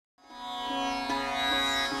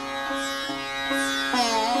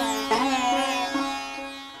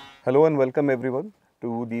Hello and welcome everyone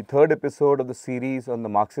to the third episode of the series on the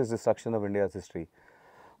Marxist destruction of India's history.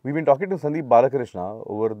 We've been talking to Sandeep Balakrishna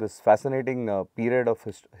over this fascinating period of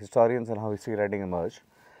historians and how history writing emerged.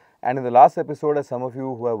 And in the last episode, as some of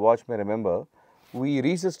you who have watched may remember, we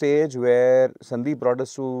reached a stage where Sandeep brought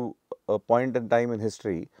us to a point in time in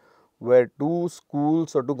history where two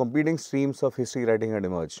schools or two competing streams of history writing had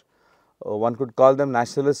emerged. One could call them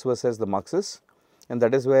nationalists versus the Marxists, and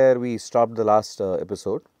that is where we stopped the last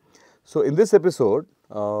episode. So, in this episode,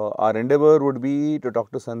 our endeavour would be to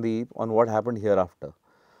talk to Sandeep on what happened hereafter,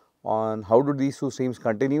 on how did these two streams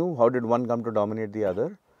continue, how did one come to dominate the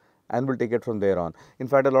other, and we'll take it from there on. In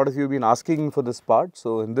fact, a lot of you have been asking for this part.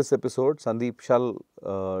 So, in this episode, Sandeep shall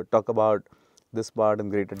talk about this part in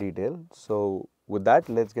greater detail. So, with that,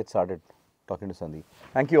 let's get started talking to Sandeep.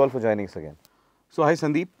 Thank you all for joining us again. So, hi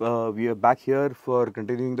Sandeep, we are back here for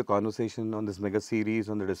continuing the conversation on this mega series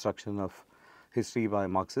on the destruction of history by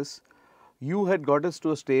Marxists. You had got us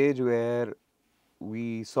to a stage where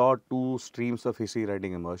we saw two streams of history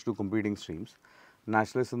writing emerge, two competing streams,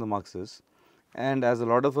 nationalists and the Marxists. And as a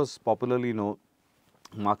lot of us popularly know,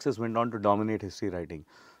 Marxists went on to dominate history writing.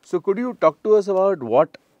 So, could you talk to us about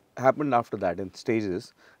what happened after that in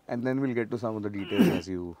stages, and then we'll get to some of the details as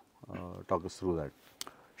you talk us through that.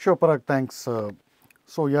 Sure, Parag, thanks. I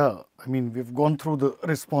mean, we've gone through the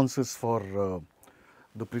responses for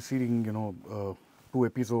the preceding, two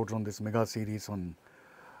episodes on this mega series on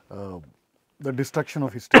the destruction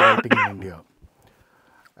of history writing in India.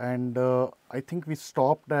 And I think we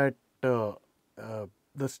stopped at the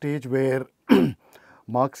stage where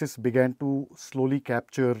Marxists began to slowly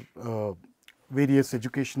capture various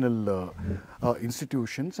educational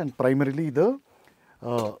institutions and primarily the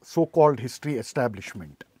so-called history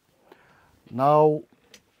establishment. Now,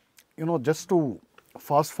 just to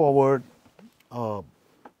fast forward to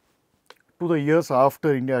the years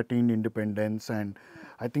after India attained independence, and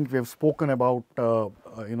I think we have spoken about,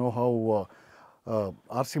 how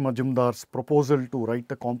R.C. Majumdar's proposal to write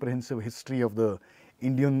the comprehensive history of the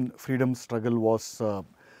Indian freedom struggle was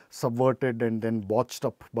subverted and then botched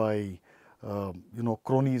up by,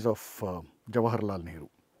 cronies of Jawaharlal Nehru.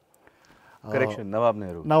 Correction, Nawab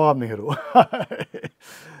Nehru. Nawab Nehru.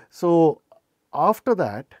 So, after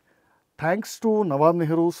that, thanks to Nawab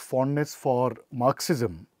Nehru's fondness for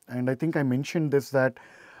Marxism, and I think I mentioned this, that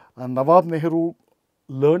Nawab Nehru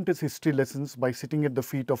learnt his history lessons by sitting at the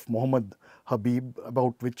feet of Muhammad Habib,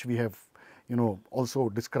 about which we have, also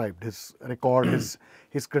described his record,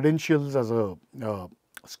 his credentials as a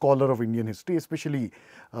scholar of Indian history, especially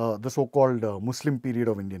the so-called Muslim period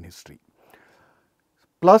of Indian history.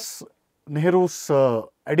 Plus, Nehru's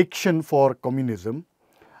addiction for communism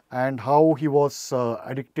and how he was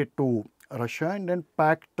addicted to Russia and then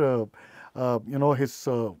packed, his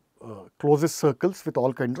closest circles with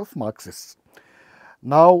all kinds of Marxists.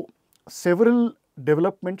 Now, several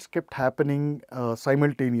developments kept happening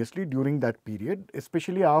simultaneously during that period,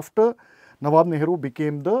 especially after Nawab Nehru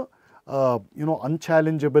became the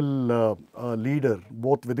unchallengeable leader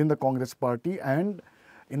both within the Congress party and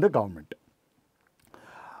in the government.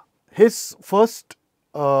 His first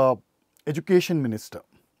education minister,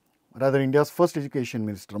 rather India's first education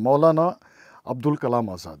minister, Maulana Abul Kalam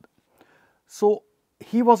Azad. So,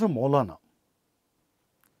 he was a Maulana.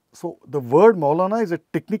 So, the word Maulana is a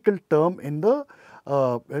technical term in the,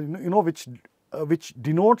 which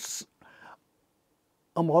denotes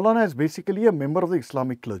a Maulana is basically a member of the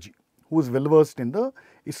Islamic clergy who is well versed in the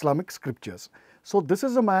Islamic scriptures. So, this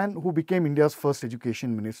is a man who became India's first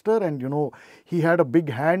education minister, and he had a big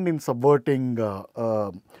hand in subverting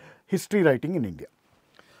history writing in India.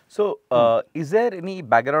 So, is there any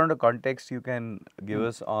background or context you can give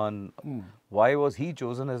us on why was he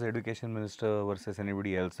chosen as education minister versus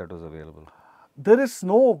anybody else that was available? There is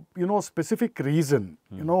no, specific reason.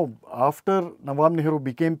 After Nawab Nehru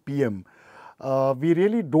became PM, we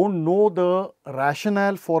really don't know the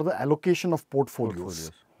rationale for the allocation of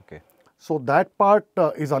portfolios. Okay. So, that part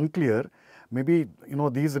is unclear. Maybe,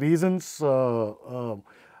 these reasons,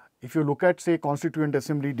 if you look at, say, Constituent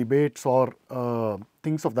Assembly debates or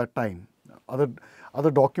things of that time,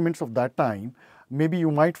 other documents of that time, maybe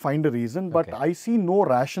you might find a reason, but I see no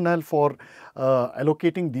rationale for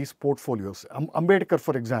allocating these portfolios. Ambedkar,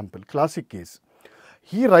 for example, classic case.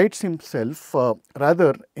 He writes himself,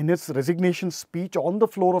 rather in his resignation speech on the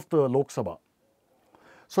floor of the Lok Sabha.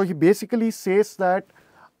 So, he basically says that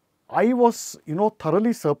I was,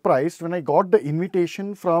 thoroughly surprised when I got the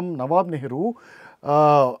invitation from Nawab Nehru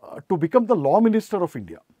to become the law minister of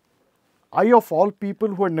India. I, of all people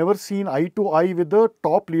who had never seen eye to eye with the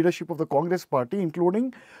top leadership of the Congress party,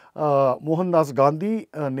 including Mohandas Gandhi,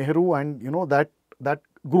 Nehru and that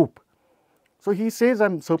group. So he says,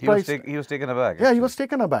 I'm surprised. He was taken aback. Yeah, he was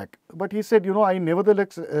taken aback. But he said, I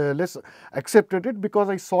nevertheless less accepted it because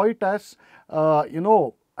I saw it as,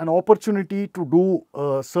 an opportunity to do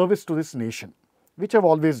service to this nation, which I've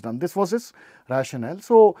always done. This was his rationale.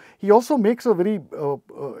 So he also makes a very,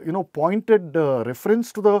 pointed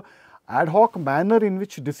reference to the ad hoc manner in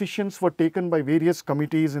which decisions were taken by various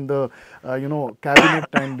committees in the, cabinet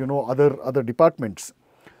and, other departments.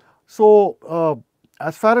 So,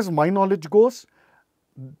 as far as my knowledge goes,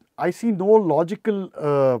 I see no logical,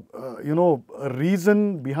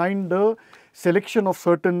 reason behind the selection of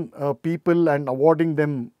certain people and awarding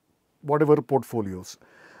them whatever portfolios.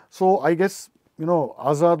 So, I guess,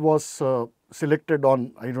 Azad was selected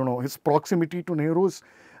on, his proximity to Nehru is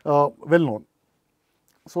well known.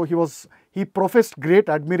 So, he professed great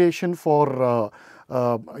admiration for,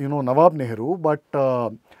 Nawab Nehru, but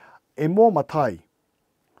M.O. Mathai,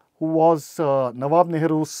 who was Nawab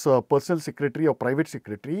Nehru's personal secretary or private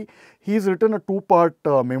secretary, he's written a two-part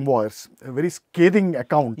memoirs, a very scathing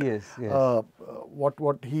account. Yes.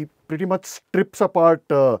 What he pretty much strips apart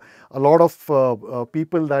a lot of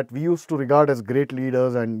people that we used to regard as great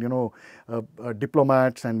leaders and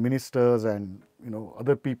diplomats and ministers and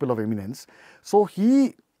other people of eminence. So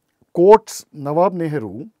he quotes Nawab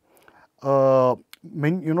Nehru,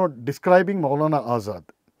 describing Maulana Azad.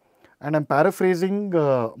 And I'm paraphrasing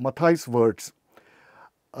Mathai's words,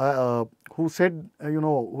 who said,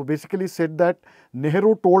 who basically said that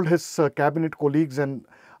Nehru told his cabinet colleagues and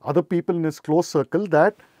other people in his close circle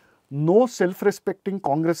that no self-respecting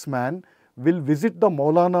congressman will visit the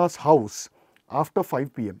Maulana's house after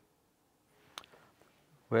 5 p.m.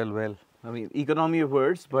 Well. I mean, economy of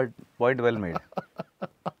words, but point well made.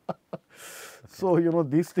 So,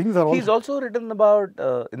 these things are all... He's also written about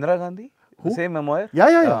Indira Gandhi. Who? The same memoir?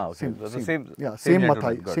 Yeah. Ah, okay. Same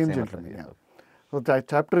Mathai, same gentleman. Yeah. So the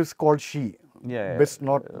chapter is called She. Yeah. Best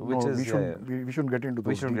not. Which is, we shouldn't get into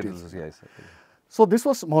those details. Yes. So this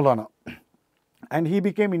was Maulana, and he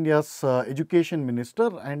became India's education minister.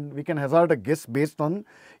 And we can hazard a guess based on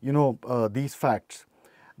these facts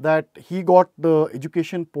that he got the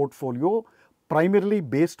education portfolio primarily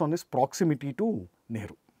based on his proximity to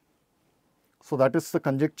Nehru. So that is the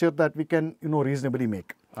conjecture that we can reasonably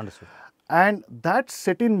make. Understood. And that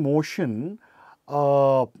set in motion, a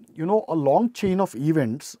long chain of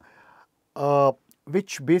events,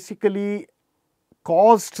 which basically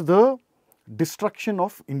caused the destruction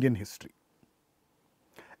of Indian history.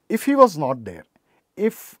 If he was not there,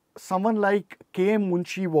 if someone like K.M.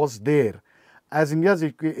 Munshi was there as India's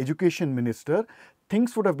education minister,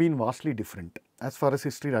 things would have been vastly different as far as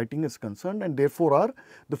history writing is concerned, and therefore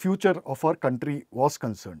the future of our country was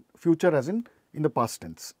concerned. Future as in the past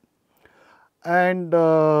tense. And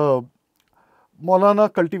Maulana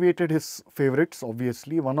cultivated his favorites,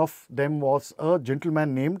 obviously. One of them was a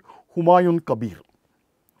gentleman named Humayun Kabir.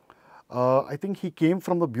 I think he came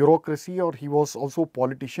from the bureaucracy, or he was also a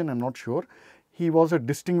politician, I'm not sure. He was a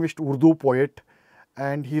distinguished Urdu poet,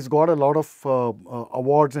 and he's got a lot of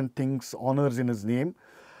awards and things, honors in his name.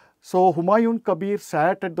 So Humayun Kabir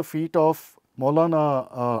sat at the feet of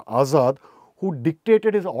Maulana Azad, who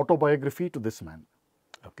dictated his autobiography to this man.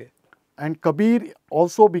 Okay. And Kabir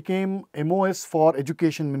also became MOS for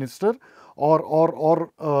education minister,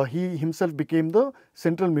 or he himself became the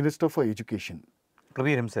central minister for education.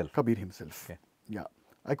 Kabir himself. Kabir himself. Okay. Yeah.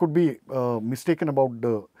 I could be mistaken about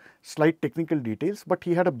the slight technical details, but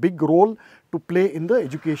he had a big role to play in the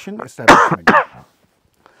education establishment.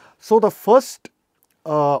 So the first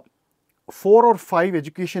 4 or 5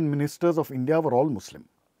 education ministers of India were all Muslim.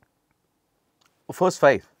 First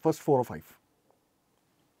 5? First 4 or 5.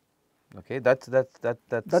 Okay, that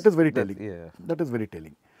is very telling. Yeah. That is very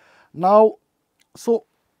telling. Now, so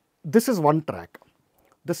this is one track.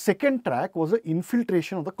 The second track was the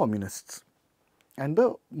infiltration of the communists and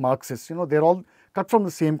the Marxists. They're all cut from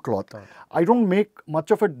the same cloth. I don't make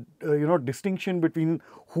much of a distinction between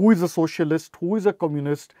who is a socialist, who is a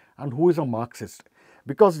communist, and who is a Marxist,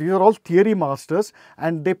 because these are all theory masters,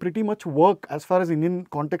 and they pretty much work as far as Indian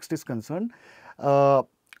context is concerned.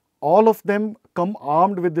 All of them come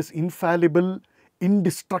armed with this infallible,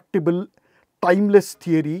 indestructible, timeless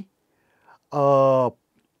theory,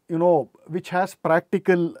 which has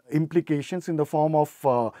practical implications in the form of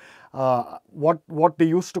what they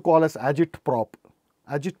used to call as agitprop.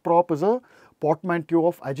 Agitprop is a portmanteau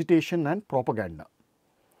of agitation and propaganda.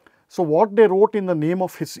 So what they wrote in the name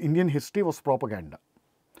of Indian history was propaganda.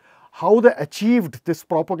 How they achieved this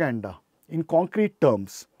propaganda in concrete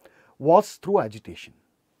terms was through agitation.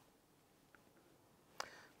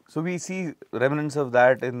 So we see remnants of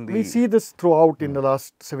that in the... We see this throughout in the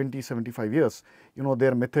last 70, 75 years,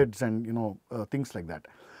 their methods and, things like that.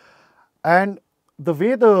 And the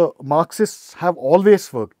way the Marxists have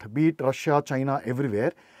always worked, be it Russia, China,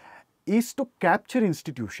 everywhere, is to capture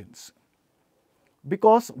institutions.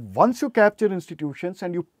 Because once you capture institutions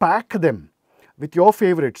and you pack them with your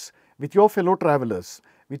favorites, with your fellow travelers,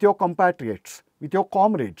 with your compatriots, with your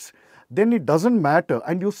comrades, then it doesn't matter,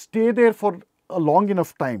 and you stay there for a long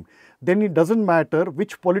enough time, then it doesn't matter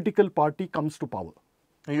which political party comes to power.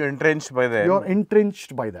 You're entrenched by them. You're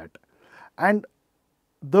entrenched by that. And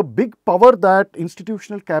the big power that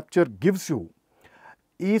institutional capture gives you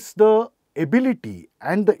is the ability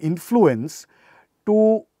and the influence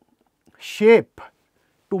to shape,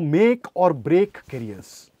 to make or break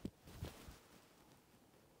careers.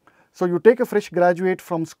 So you take a fresh graduate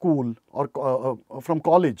from school or from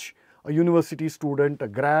college, a university student, a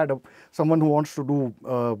grad, someone who wants to do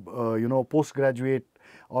postgraduate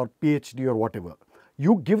or PhD or whatever.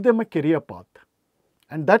 You give them a career path,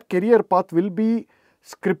 and that career path will be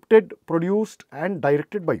scripted, produced and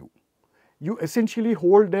directed by you. You essentially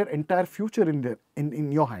hold their entire future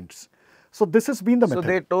in your hands. So this has been the method. So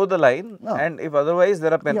they toe the line, and if otherwise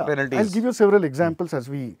there are penalties. I'll give you several examples as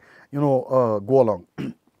we go along.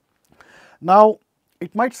 Now,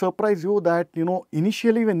 it might surprise you that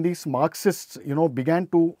initially when these Marxists began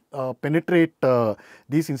to penetrate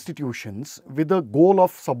these institutions with the goal of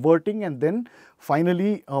subverting and then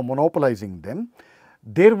finally monopolizing them,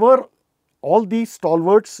 there were all these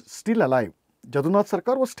stalwarts still alive. Jadunath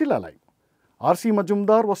Sarkar was still alive. R.C.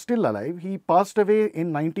 Majumdar was still alive. He passed away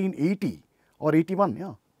in 1980 or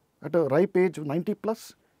 81, at a ripe age of 90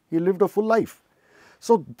 plus. He lived a full life.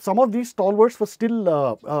 So some of these stalwarts were still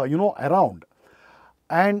around.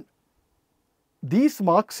 And these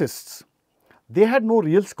Marxists, they had no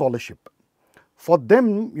real scholarship. For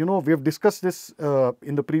them, we have discussed this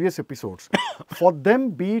in the previous episodes. For them,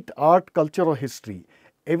 be it art, culture or history,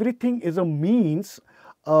 everything is a means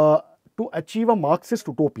to achieve a Marxist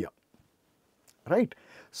utopia, right?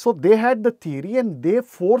 So they had the theory and they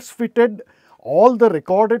force-fitted all the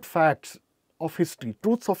recorded facts of history,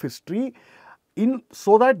 truths of history,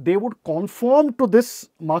 so that they would conform to this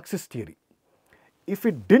Marxist theory. If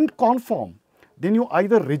it didn't conform, then you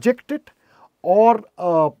either reject it or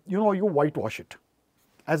you whitewash it,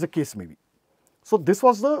 as the case may be. So this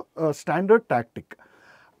was the standard tactic.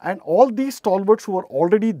 And all these stalwarts who were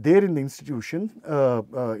already there in the institutions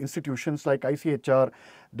like ICHR,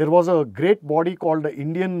 there was a great body called the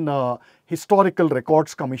Indian Historical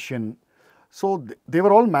Records Commission. So they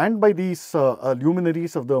were all manned by these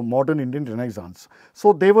luminaries of the modern Indian Renaissance.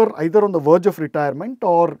 So they were either on the verge of retirement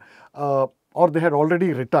or they had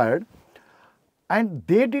already retired, and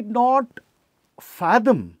they did not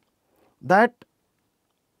fathom that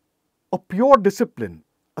a pure discipline,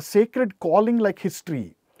 a sacred calling like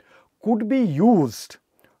history, could be used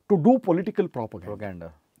to do political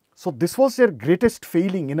propaganda. So this was their greatest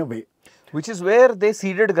failing in a way. Which is where they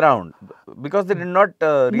ceded ground, because they did not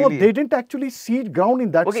really... No, they didn't actually cede ground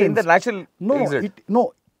in that sense. Okay, in the natural exit.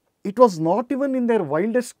 It was not even in their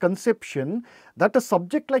wildest conception that a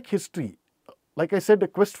subject like history, like I said, a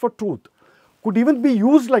quest for truth, could even be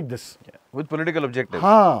used like this. Yeah, with political objectives.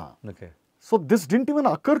 Okay. So this didn't even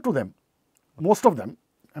occur to them, most of them.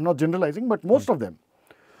 I'm not generalizing, but most of them.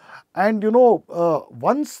 And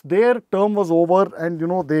once their term was over and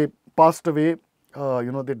they passed away,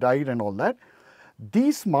 they died and all that,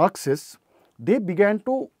 these Marxists, they began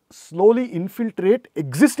to slowly infiltrate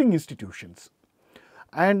existing institutions.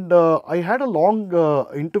 And I had a long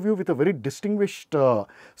interview with a very distinguished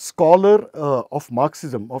scholar of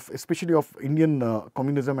Marxism, especially of Indian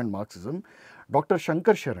communism and Marxism, Dr.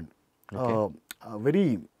 Shankar Sharan, a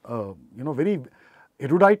very, very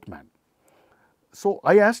erudite man. So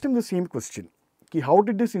I asked him the same question, how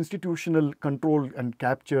did this institutional control and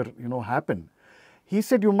capture, happen? He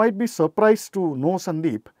said, you might be surprised to know,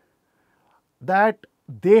 Sandeep, that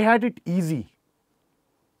they had it easy.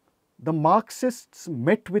 The Marxists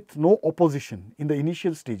met with no opposition in the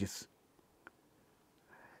initial stages.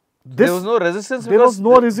 There was no resistance? There was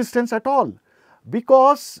no resistance at all.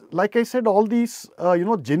 Because, like I said, all these,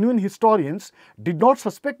 genuine historians did not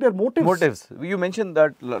suspect their motives. You mentioned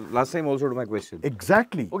that last time also to my question.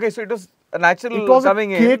 Exactly. Okay, so it was a natural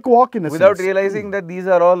coming in. It was a cakewalk in a without sense. realizing that these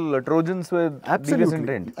are all Trojans with devious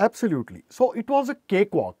intent. Absolutely. So it was a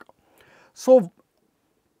cakewalk. So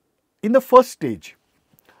in the first stage,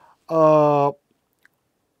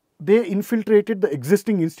 they infiltrated the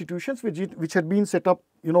existing institutions which had been set up,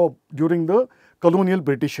 during the colonial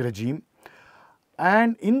British regime.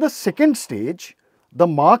 And in the second stage, the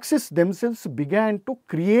Marxists themselves began to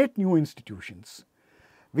create new institutions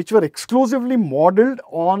which were exclusively modeled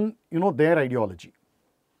on, their ideology.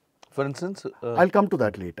 For instance, I'll come to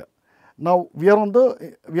that later. Now we are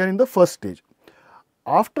in the first stage.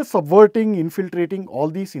 After subverting, infiltrating all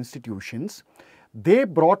these institutions, they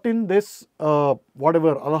brought in this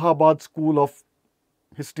Allahabad school of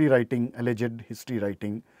history writing, alleged history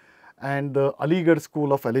writing, and the Aligarh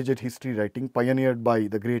school of alleged history writing, pioneered by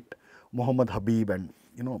the great Muhammad Habib and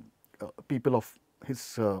people of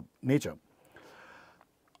his nature.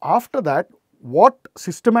 After that, what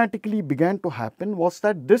systematically began to happen was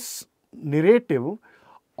that this narrative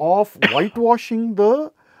of whitewashing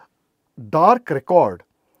the dark record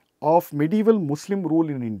of medieval Muslim rule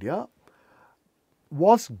in India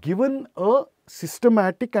was given a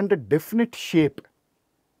systematic and a definite shape.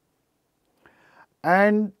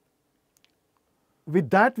 And with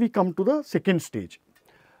that we come to the second stage,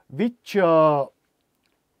 which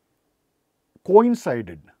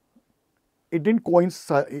coincided. It didn't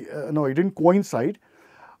coincide,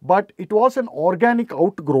 but it was an organic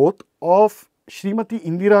outgrowth of Srimati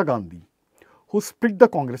Indira Gandhi, who split the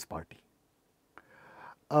Congress party.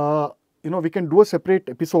 We can do a separate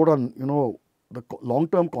episode on, the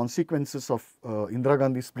long-term consequences of Indira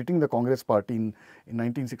Gandhi splitting the Congress party in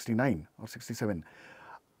 1969 or 67.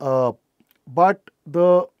 But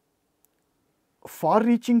the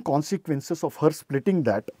far-reaching consequences of her splitting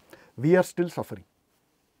that, we are still suffering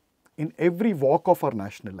in every walk of our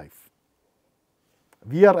national life.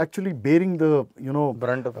 We are actually bearing the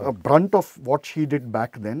brunt of what she did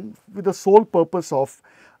back then, with the sole purpose of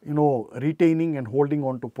retaining and holding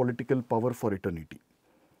on to political power for eternity.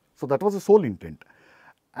 So that was the sole intent.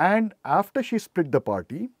 And after she split the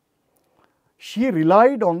party, she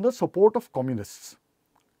relied on the support of communists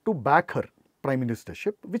to back her prime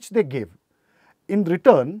ministership, which they gave. In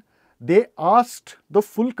return, they asked the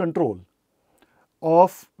full control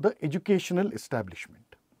of the educational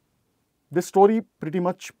establishment. This story pretty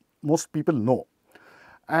much most people know.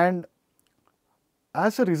 And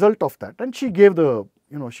as a result of that, and she gave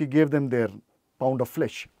them their pound of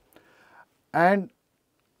flesh. And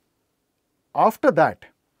after that,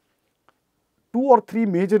 2 or 3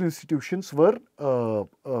 major institutions were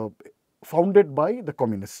founded by the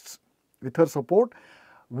communists with her support,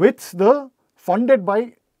 funded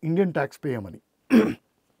by Indian taxpayer money.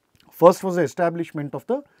 First was the establishment of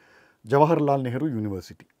the Jawaharlal Nehru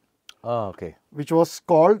University, which was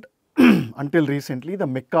called until recently the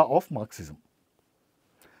Mecca of Marxism.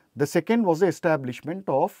 The second was the establishment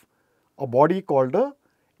of a body called the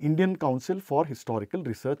Indian Council for Historical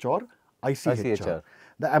Research, or ICHR.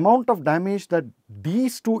 The amount of damage that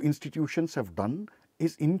these 2 institutions have done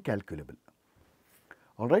is incalculable.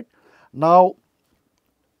 All right. Now,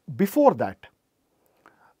 before that,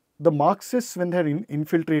 the Marxists, when they had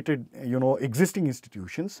infiltrated, existing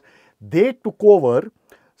institutions, they took over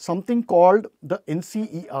something called the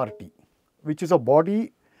NCERT, which is a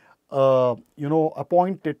body,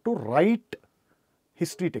 appointed to write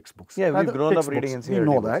history textbooks. Yeah, we've grown up reading NCERT. We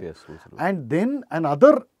know that. Yes, and then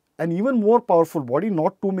an even more powerful body,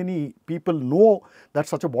 not too many people know that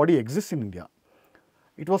such a body exists in India.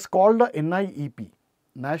 It was called the NIEP,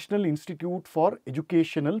 National Institute for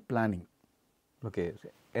Educational Planning. Okay.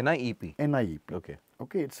 NIEP. NIEP. Okay.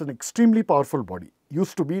 Okay, it's an extremely powerful body.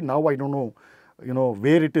 Used to be, now I don't know,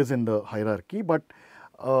 where it is in the hierarchy, but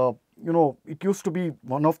it used to be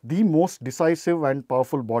one of the most decisive and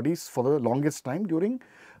powerful bodies for the longest time during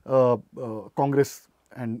Congress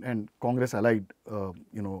and Congress allied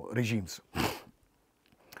regimes.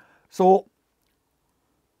 So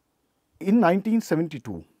in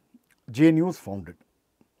 1972, JNU was founded,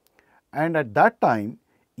 and at that time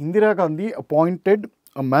Indira Gandhi appointed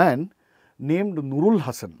a man named Nurul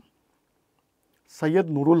Hasan, Syed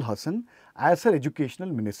Nurul Hasan, as her educational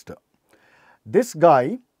minister. This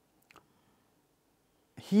guy,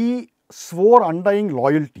 he swore undying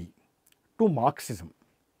loyalty to Marxism.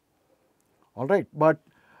 All right, but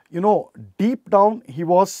deep down he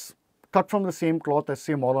was cut from the same cloth as,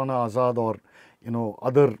 say, Maulana Azad or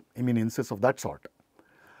other eminences of that sort.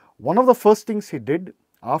 One of the first things he did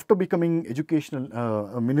after becoming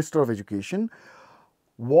Minister of Education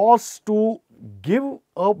was to give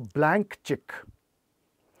a blank check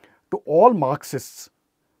to all Marxists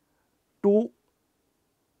to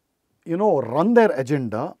run their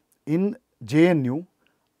agenda in JNU,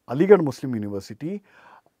 Aligarh Muslim University,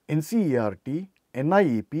 NCERT,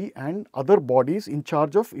 NIEP and other bodies in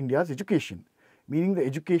charge of India's education, meaning the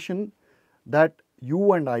education that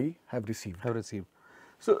you and I have received.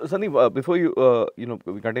 So, Sandeep, before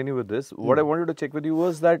we continue with this, what I wanted to check with you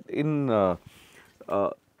was that in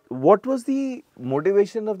what was the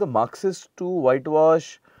motivation of the Marxists to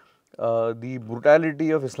whitewash the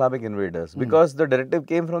brutality of Islamic invaders? Because the directive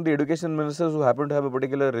came from the education ministers who happened to have a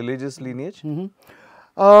particular religious lineage.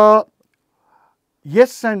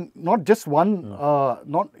 Yes, and not just one.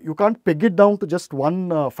 Not you can't peg it down to just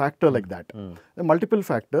one factor like that. There are multiple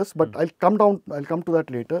factors, but I'll come to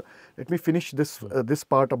that later. Let me finish this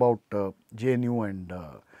part about JNU and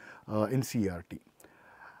NCERT.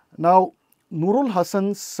 Now, Nurul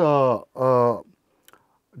Hasan's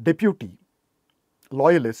deputy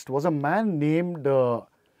loyalist was a man named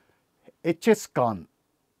H.S. Khan.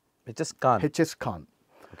 H.S. Khan. H.S. Khan.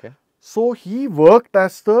 Okay. So he worked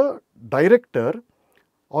as the director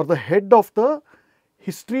or the head of the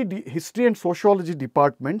history and sociology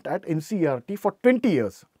department at NCERT for 20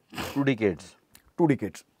 years. 2 decades. 2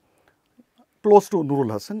 decades. Close to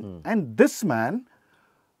Nurul Hasan. And this man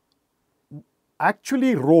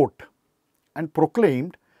actually wrote and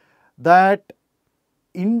proclaimed that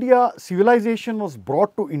civilization was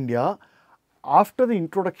brought to India after the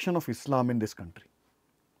introduction of Islam in this country.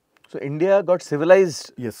 So India got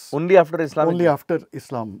civilized only after Islam? Only after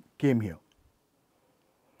Islam came here.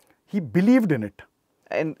 He believed in it.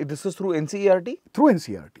 And this was through NCERT? Through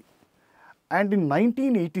NCERT. And in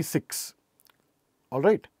 1986, all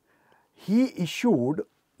right,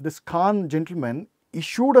 this Khan gentleman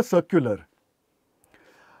issued a circular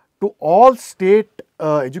to all state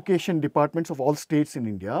education departments of all states in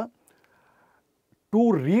India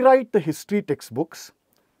to rewrite the history textbooks,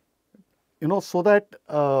 so that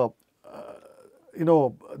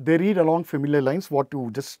they read along familiar lines, what you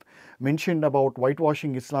just mentioned about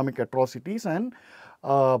whitewashing Islamic atrocities and,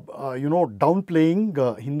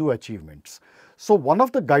 downplaying Hindu achievements. So, one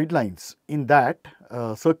of the guidelines in that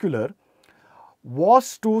circular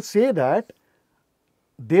was to say that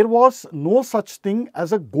there was no such thing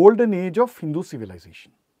as a golden age of Hindu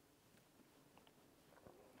civilization.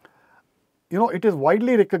 It is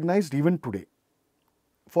widely recognized even today.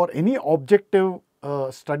 For any objective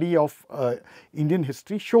study of Indian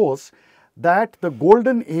history shows that the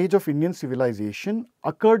golden age of Indian civilization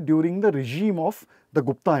occurred during the regime of the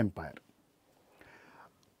Gupta Empire.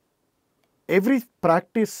 Every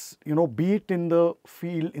practice, be it in the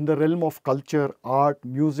field, in the realm of culture, art,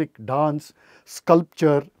 music, dance,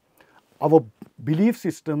 sculpture, our belief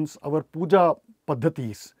systems, our puja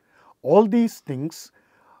paddhatis, all these things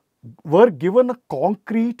were given a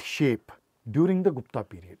concrete shape during the Gupta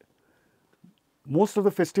period. Most of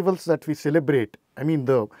the festivals that we celebrate, I mean,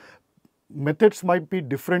 the methods might be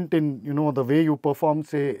different in, the way you perform,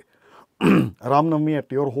 say, Ramnavami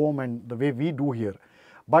at your home and the way we do here,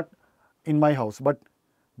 but in my house.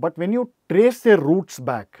 But when you trace their roots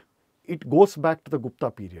back, it goes back to the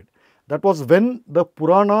Gupta period. That was when the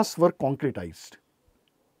Puranas were concretized.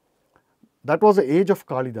 That was the age of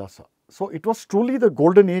Kalidasa. So, it was truly the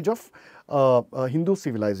golden age of Hindu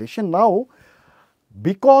civilization. Now,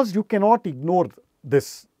 because you cannot ignore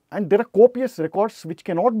this, and there are copious records which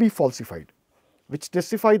cannot be falsified, which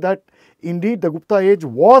testify that indeed the Gupta age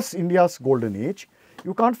was India's golden age,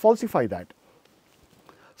 you can't falsify that.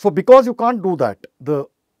 So, because you can't do that, the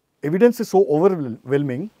evidence is so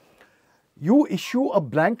overwhelming, you issue a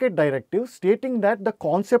blanket directive stating that the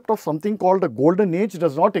concept of something called the golden age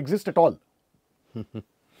does not exist at all.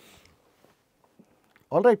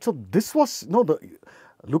 All right, so this was,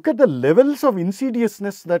 look at the levels of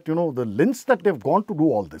insidiousness that, the lengths that they've gone to do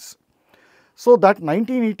all this. So, that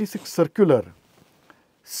 1986 circular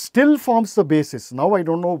still forms the basis. Now, I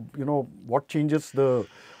don't know, what changes the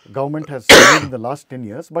government has made in the last 10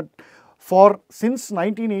 years, but since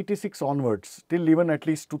 1986 onwards, till even at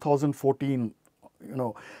least 2014,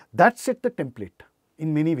 that set the template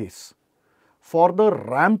in many ways for the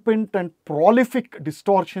rampant and prolific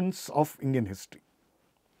distortions of Indian history.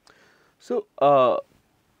 So,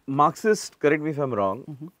 Marxists, correct me if I'm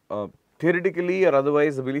wrong, theoretically or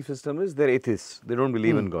otherwise the belief system is they're atheists, they don't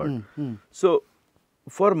believe in God. So,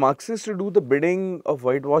 for Marxists to do the bidding of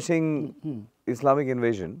whitewashing Islamic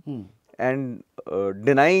invasion and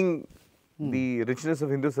denying the richness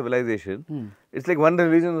of Hindu civilization, it's like one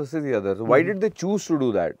religion versus the other. So, why did they choose to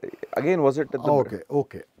do that? Again, was it at the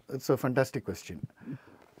Okay. It's a fantastic question.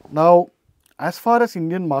 Now, as far as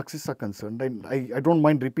Indian Marxists are concerned, and I don't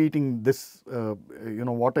mind repeating this,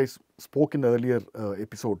 what I spoke in the earlier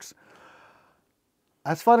episodes.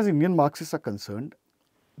 As far as Indian Marxists are concerned,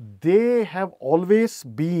 they have always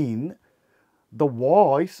been the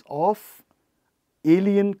voice of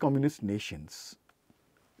alien communist nations,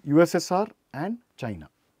 USSR and China.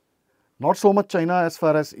 Not so much China as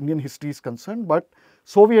far as Indian history is concerned, but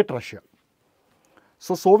Soviet Russia.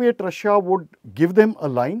 So, Soviet Russia would give them a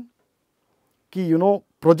line, ki,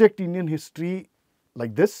 project Indian history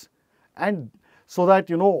like this, and so that,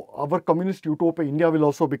 you know, our communist utopia, India will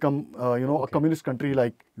also become, you know, a communist country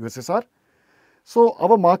like USSR. So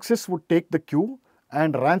our Marxists would take the cue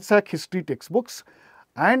and ransack history textbooks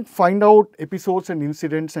and find out episodes and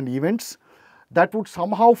incidents and events that would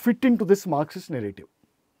somehow fit into this Marxist narrative.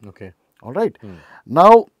 Okay. All right.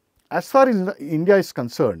 Now, as far as India is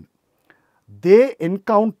concerned, they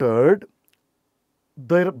encountered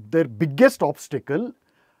their biggest obstacle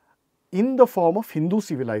in the form of Hindu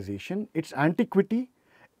civilization, its antiquity,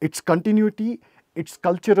 its continuity, its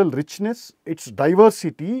cultural richness, its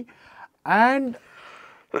diversity, and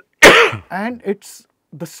its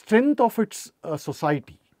the strength of its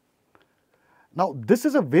society. Now, this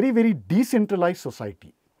is a very, very decentralized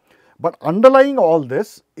society, but underlying all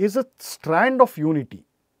this is a strand of unity,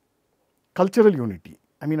 cultural unity.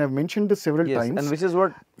 I mean, I've mentioned this several times. And which is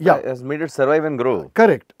what has made it survive and grow.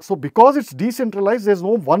 Correct. So, because it's decentralized, there's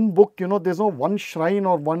no one book, you know, there's no one shrine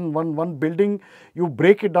or one building. You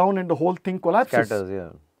break it down and the whole thing collapses. Scatters, yeah.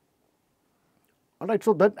 All right.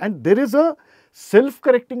 So, and there is a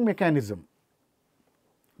self-correcting mechanism.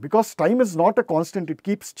 Because time is not a constant, it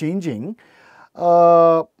keeps changing.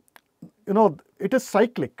 You know, it is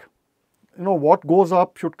cyclic. You know, what goes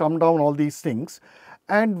up should come down, all these things.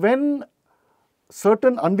 And when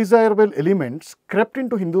certain undesirable elements crept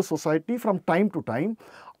into Hindu society from time to time,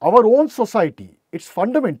 our own society, its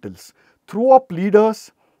fundamentals, threw up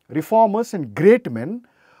leaders, reformers and great men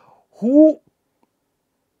who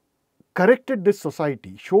corrected this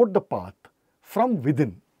society, showed the path from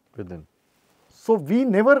within. So we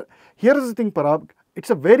never, here is the thing, Parag, it's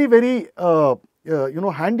a very, very, you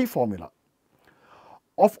know, handy formula.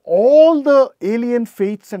 Of all the alien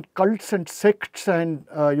faiths and cults and sects and,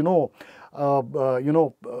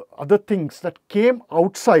 other things that came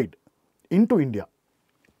outside into India,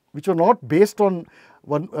 which are not based on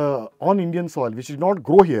Indian soil, which did not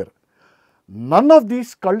grow here, none of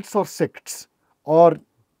these cults or sects or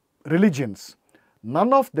religions,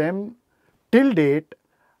 none of them till date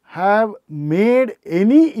have made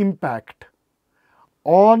any impact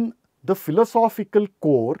on the philosophical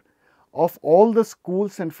core of all the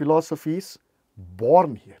schools and philosophies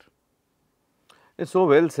born here. It's so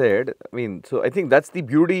well said. I mean, so I think that's the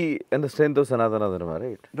beauty and the strength of Sanatana Dharma,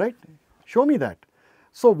 right? Right. Show me that.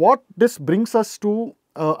 So what this brings us to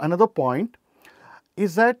another point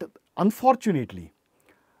is that unfortunately,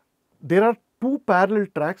 there are two parallel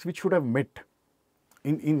tracks which should have met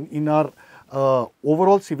in our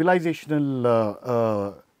overall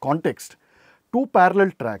civilizational context. Two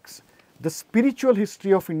parallel tracks, the spiritual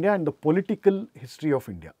history of India and the political history of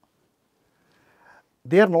India.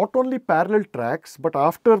 They are not only parallel tracks, but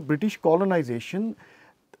after British colonization,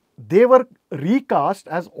 they were recast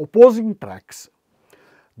as opposing tracks.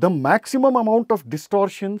 The maximum amount of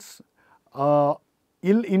distortions,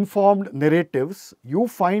 ill-informed narratives you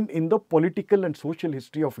find in the political and social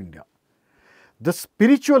history of India. The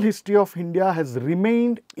spiritual history of India has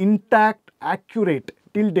remained intact, accurate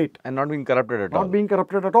till date. And not being corrupted at all. Not being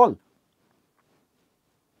corrupted at all.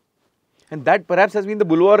 And that perhaps has been the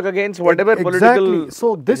bulwark against whatever political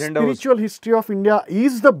So this spiritual history of India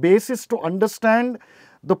is the basis to understand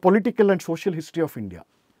the political and social history of India.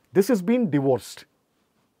 This has been divorced.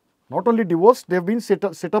 Not only divorced, they have been set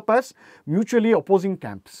up as mutually opposing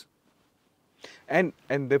camps. And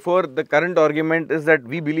therefore, the current argument is that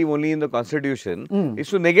we believe only in the constitution is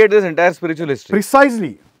to negate this entire spiritual history.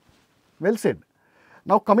 Precisely. Well said.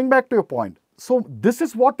 Now coming back to your point. So this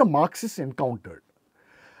is what the Marxists encountered.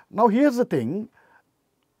 Now here's the thing,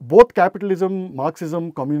 both capitalism,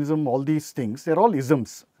 Marxism, communism, all these things, they're all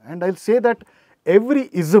isms. And I'll say that every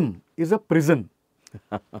ism is a prison.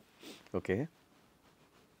 Okay.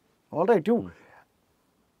 All right,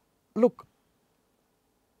 look,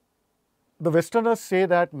 the Westerners say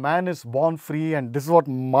that man is born free, and this is what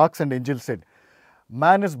Marx and Engels said.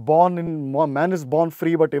 Man is born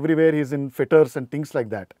free, but everywhere he is in fetters and things like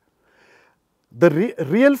that. The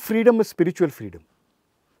real freedom is spiritual freedom,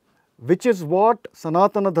 which is what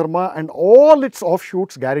Sanatana Dharma and all its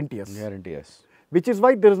offshoots guarantee us. Which is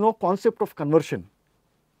why there is no concept of conversion.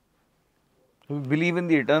 We believe in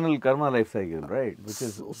the eternal karma life cycle, right? Which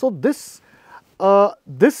is so this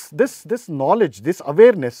knowledge, this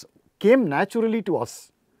awareness came naturally to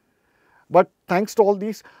us. But thanks to all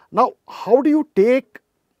these, now how do you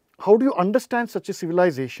understand such a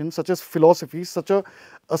civilization, such as philosophy, such a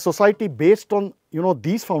society based on, you know,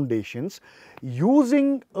 these foundations,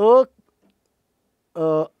 using a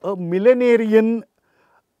millenarian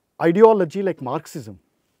ideology like Marxism,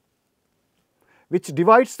 which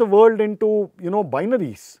divides the world into, you know,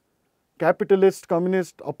 binaries, capitalist,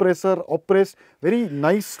 communist, oppressor, oppressed. Very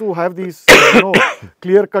nice to have these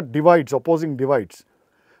clear-cut divides, opposing divides.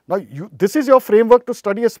 Now, this is your framework to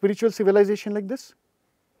study a spiritual civilization like this?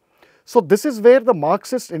 So, this is where the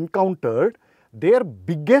Marxists encountered their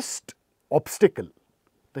biggest obstacle.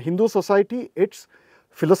 The Hindu society, its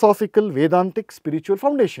philosophical, Vedantic, spiritual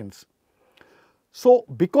foundations. So,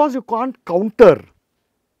 because you can't counter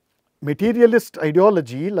materialist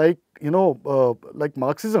ideology like like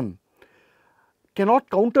Marxism, cannot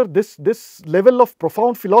counter this level of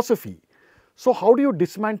profound philosophy. So, how do you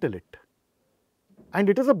dismantle it? And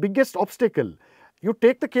it is the biggest obstacle. You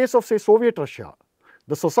take the case of, say, Soviet Russia.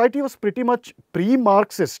 The society was pretty much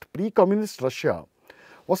pre-Marxist, pre-communist Russia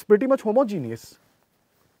was pretty much homogeneous.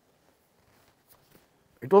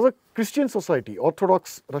 It was a Christian society,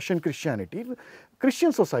 Orthodox Russian Christianity,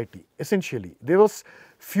 Christian society essentially. There was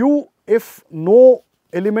few, if no,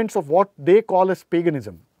 elements of what they call as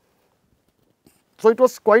paganism. So, it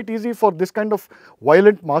was quite easy for this kind of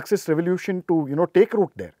violent Marxist revolution to take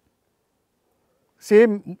root there.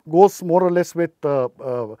 Same goes more or less with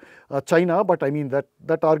China, but I mean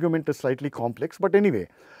that argument is slightly complex. But anyway,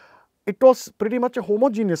 it was pretty much a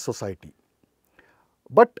homogeneous society.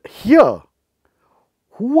 But here,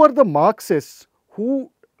 who are the Marxists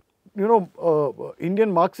who,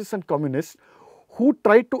 Indian Marxists and communists who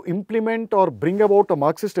tried to implement or bring about a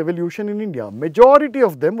Marxist revolution in India? Majority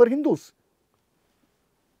of them were Hindus.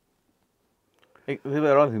 They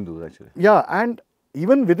were all Hindus actually. Yeah, and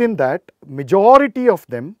even within that, majority of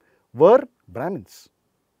them were Brahmins.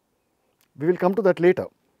 We will come to that later.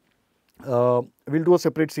 We will do a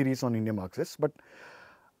separate series on Indian Marxists. But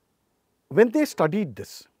when they studied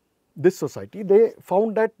this society, they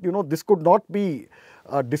found that this could not be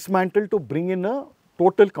dismantled to bring in a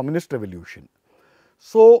total communist revolution.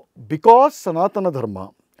 So, because Sanatana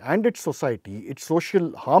Dharma and its society, its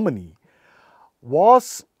social harmony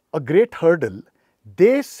was a great hurdle,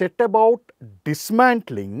 they set about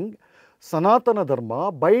dismantling Sanatana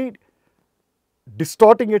Dharma by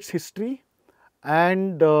distorting its history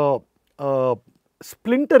and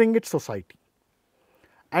splintering its society.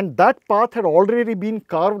 And that path had already been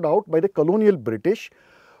carved out by the colonial British,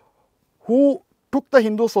 who took the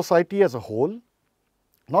Hindu society as a whole,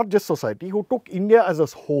 not just society, who took India as a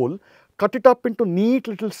whole, cut it up into neat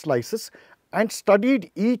little slices and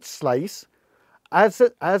studied each slice as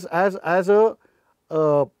a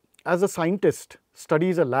scientist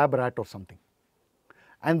studies a lab rat or something,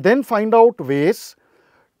 and then find out ways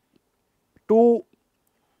to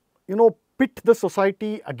pit the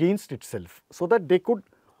society against itself so that they could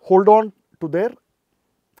hold on to their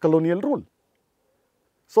colonial rule.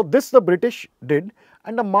 So, this the British did,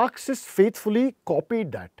 and the Marxists faithfully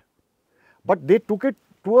copied that, but they took it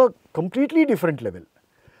to a completely different level.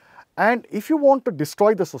 And if you want to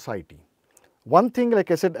destroy the society, one thing, like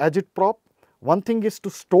I said, agitprop, one thing is to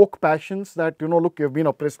stoke passions that, look, you have been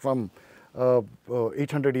oppressed from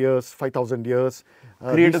 800 years, 5,000 years.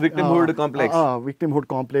 Create a victimhood complex. Victimhood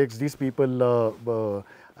complex. These people,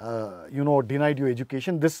 denied you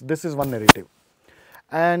education. This is one narrative.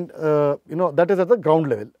 And, that is at the ground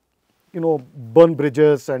level. Burn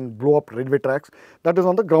bridges and blow up railway tracks. That is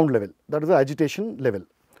on the ground level. That is the agitation level.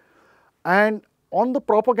 And on the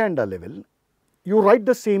propaganda level, you write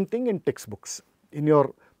the same thing in textbooks, in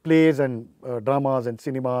your plays and dramas and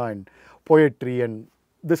cinema and poetry and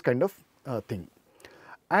this kind of thing.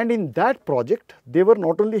 And in that project, they were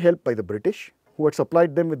not only helped by the British, who had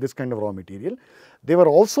supplied them with this kind of raw material, they were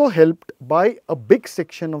also helped by a big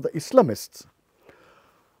section of the Islamists,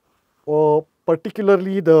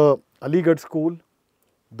 particularly the Aligarh school,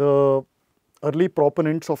 the early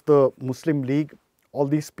proponents of the Muslim League, all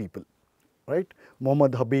these people, right?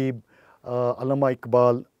 Muhammad Habib, Allama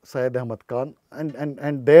Iqbal, Syed Ahmad Khan,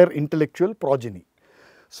 and their intellectual progeny.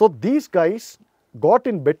 So, these guys got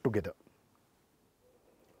in bed together.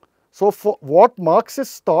 So, for what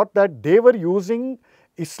Marxists thought that they were using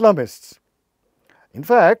Islamists. In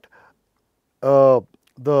fact, the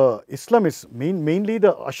Islamists, mainly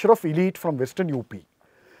the Ashraf elite from Western UP,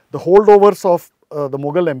 the holdovers of the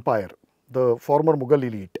Mughal Empire, the former Mughal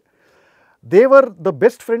elite, they were the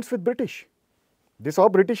best friends with British. They saw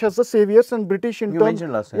British as the saviors, and British in turn,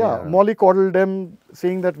 mentioned last time, mollycoddled them,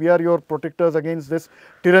 saying that we are your protectors against this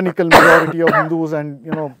tyrannical majority of Hindus and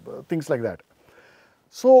things like that.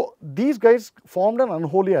 So, these guys formed an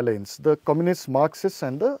unholy alliance, the communists, Marxists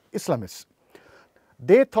and the Islamists.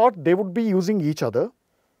 They thought they would be using each other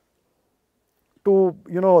to,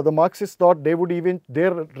 the Marxists thought their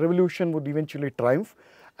revolution would eventually triumph,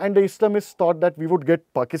 and the Islamists thought that we would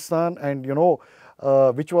get Pakistan and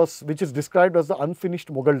which is described as the unfinished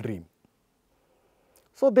Mughal dream.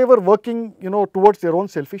 So they were working, towards their own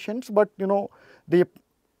selfish ends, but they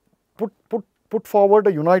put forward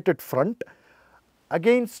a united front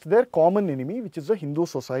against their common enemy, which is the Hindu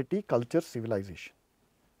society, culture, civilization.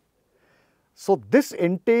 So this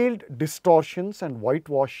entailed distortions and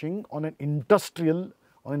whitewashing on an industrial,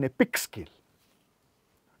 on an epic scale.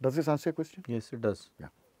 Does this answer your question? Yes, it does. Yeah.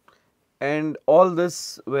 And all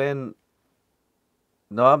this when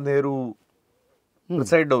Nawab Nehru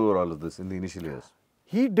presided over all of this in the initial years.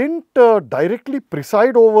 He didn't directly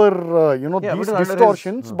preside over, these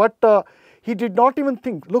distortions, but he did not even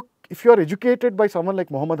think, look, if you are educated by someone like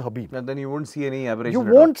Muhammad Habib, and then you won't see any aberration.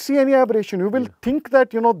 you won't see any aberration. You will think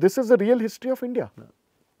that, this is the real history of India.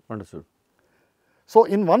 Understood. So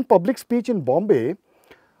in one public speech in Bombay,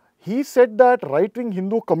 he said that right-wing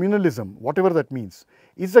Hindu communalism, whatever that means,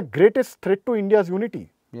 is the greatest threat to India's unity.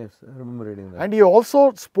 Yes, I remember reading that. And he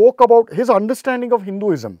also spoke about his understanding of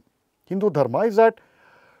Hinduism, Hindu Dharma, is that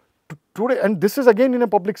today, and this is again in a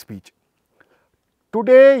public speech,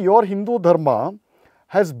 today your Hindu Dharma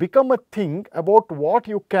has become a thing about what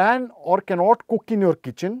you can or cannot cook in your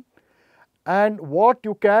kitchen and what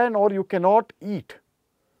you can or you cannot eat.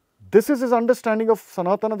 This is his understanding of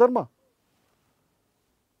Sanatana Dharma.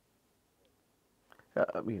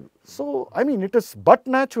 So, it is but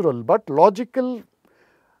natural, but logical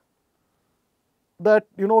that,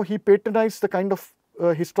 he patronized the kind of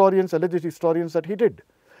historians, alleged historians that he did.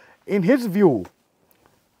 In his view,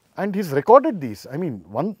 and he's recorded these,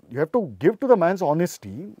 one, you have to give to the man's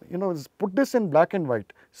honesty, put this in black and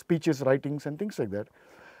white, speeches, writings and things like that.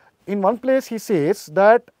 In one place he says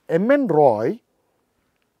that M.N. Roy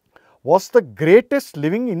was the greatest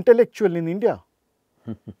living intellectual in India.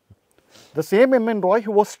 The same M.N. Roy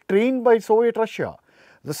who was trained by Soviet Russia,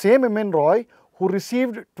 the same M.N. Roy who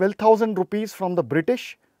received 12,000 rupees from the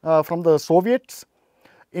British, from the Soviets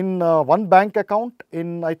in one bank account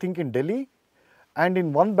in, I think, in Delhi, and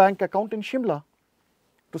in one bank account in Shimla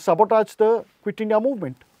to sabotage the Quit India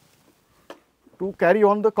movement, to carry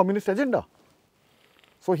on the communist agenda.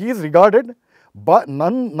 So he is regarded, but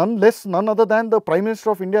none other than the Prime Minister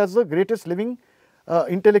of India as the greatest living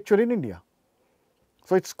intellectual in India.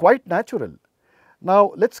 So it's quite natural.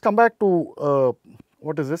 Now let's come back to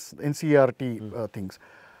what is this NCERT things.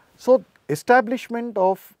 So establishment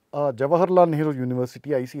of Jawaharlal Nehru University,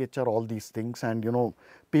 ICHR, all these things, and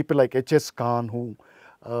people like H.S. Khan who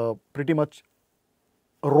pretty much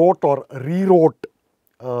wrote or rewrote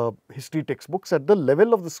history textbooks at the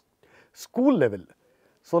level of the school level.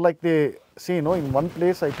 So like they say, in one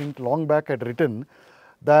place I think long back had written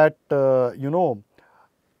that,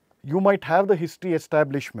 you might have the history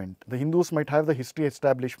establishment, the Hindus might have the history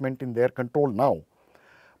establishment in their control now,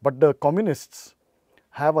 but the communists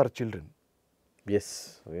have our children.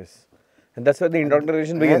 Yes, yes. And that's where the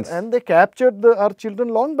indoctrination begins. And they captured our children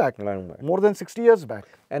long back, more than 60 years back.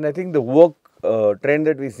 And I think the woke trend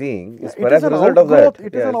that we're seeing is perhaps a result of that.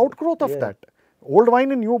 It is an outgrowth of that. Old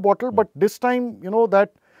wine in new bottle, but this time,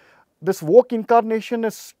 that this woke incarnation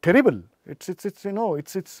is terrible.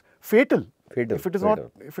 It's fatal. If it is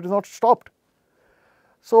not stopped.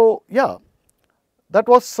 So yeah, that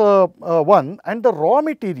was one. And the raw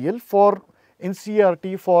material for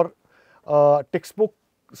NCERT, for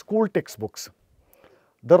school textbooks,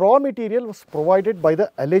 the raw material was provided by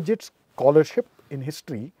the alleged scholarship in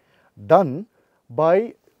history done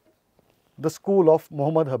by the school of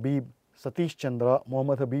Muhammad Habib, Satish Chandra,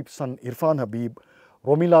 Muhammad Habib's son Irfan Habib,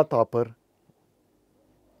 Romila Thapar,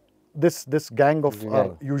 this gang of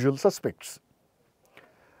usual suspects.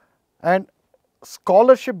 And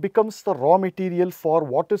scholarship becomes the raw material for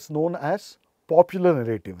what is known as popular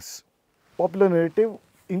narratives. Popular narrative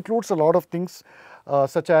includes a lot of things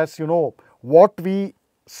such as,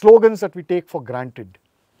 slogans that we take for granted,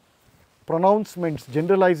 pronouncements,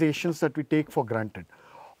 generalizations that we take for granted.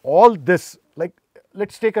 All this, like,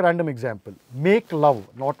 let's take a random example, make love,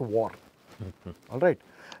 not war. All right.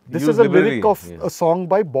 This is a lyric of a song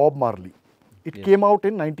by Bob Marley. It came out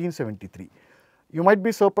in 1973. You might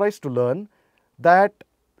be surprised to learn that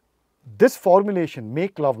this formulation,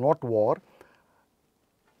 make love, not war,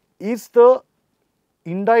 is the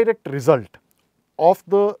indirect result of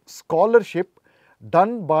the scholarship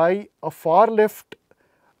done by a far left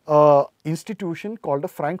institution called the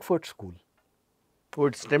Frankfurt School. Oh,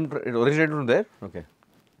 it originated from there? Okay.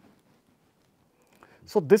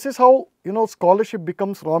 So this is how, scholarship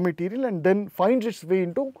becomes raw material and then finds its way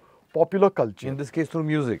into popular culture. In this case, through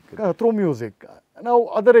music. Through music. Now,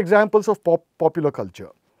 other examples of popular culture.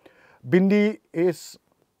 Bindi is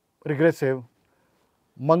regressive.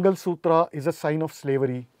 Mangal Sutra is a sign of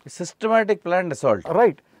slavery. A systematic planned assault.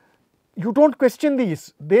 Right. you don't question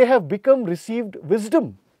these. They have become received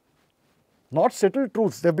wisdom, not settled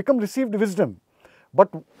truths. They have become received wisdom. But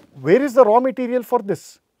where is the raw material for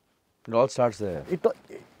this? It all starts there.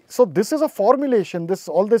 So this is a formulation,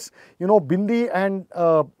 all this, bindi and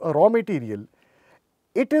raw material.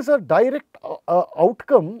 It is a direct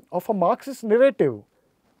outcome of a Marxist narrative,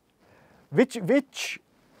 which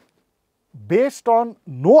based on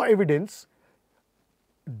no evidence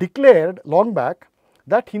declared long back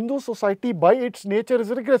that Hindu society by its nature is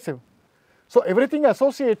regressive. So everything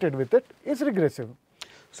associated with it is regressive.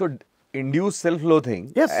 So induce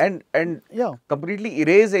self-loathing, yes, and completely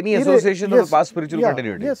erase any association of the past spiritual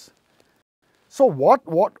continuity. Yes. So what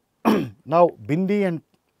now bindi and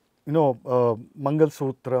Mangal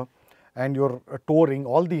Sutra and your toe ring,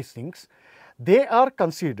 all these things, they are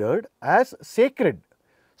considered as sacred.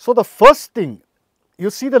 So the first thing, you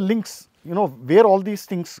see the links, where all these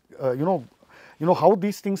things, how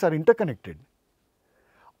these things are interconnected.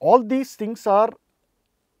 All these things are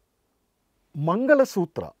Mangala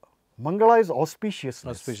Sutra. Mangala is auspiciousness.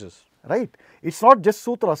 Auspicious. Right? It's not just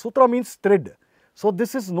Sutra. Sutra means thread. So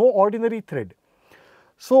this is no ordinary thread.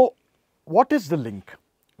 So what is the link?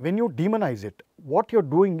 When you demonize it, what you're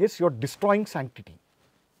doing is you're destroying sanctity.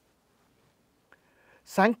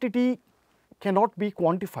 Sanctity cannot be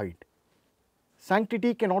quantified.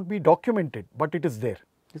 Sanctity cannot be documented, but it is there.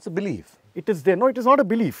 It's a belief. It is there. No, it is not a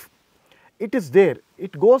belief. It is there.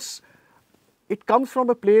 It comes from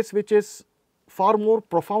a place which is far more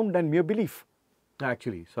profound than mere belief.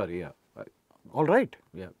 Actually, sorry, yeah. All right.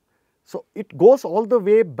 Yeah. So it goes all the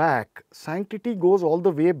way back. Sanctity goes all the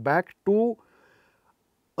way back to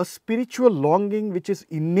a spiritual longing which is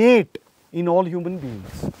innate in all human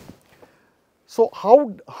beings. So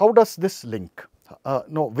how does this link?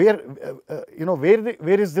 Where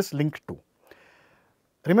is this linked to?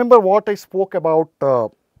 Remember what I spoke about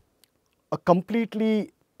a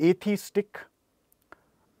completely atheistic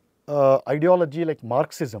ideology like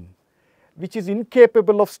Marxism, which is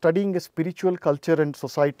incapable of studying a spiritual culture and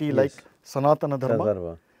society like Sanatana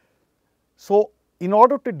Dharma. So in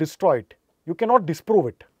order to destroy it, you cannot disprove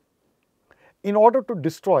it. In order to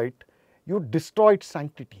destroy it, you destroy its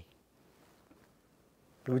sanctity.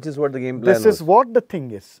 Which is what the game plan This is what the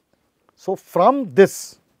thing is. So from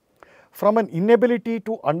an inability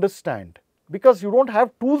to understand, because you don't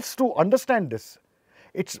have tools to understand this.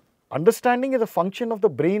 Understanding is a function of the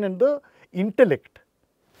brain and the intellect.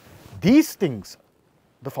 These things,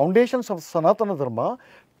 the foundations of Sanatana Dharma,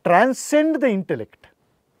 transcend the intellect.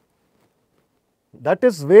 That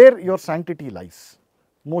is where your sanctity lies.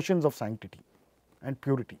 Notions of sanctity and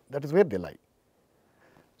purity, that is where they lie.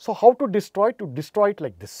 So how to destroy it? To destroy it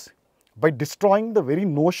like this, by destroying the very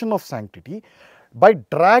notion of sanctity, by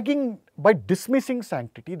dismissing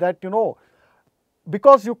sanctity, that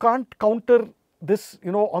because you can't counter this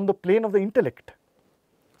on the plane of the intellect.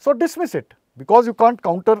 So dismiss it. Because you can't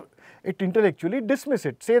counter it intellectually, dismiss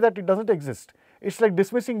it. Say that it doesn't exist. It's like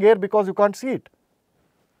dismissing air because you can't see it.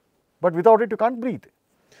 But without it you can't breathe.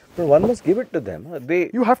 So one must give it to them.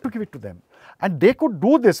 You have to give it to them. And they could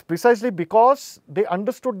do this precisely because they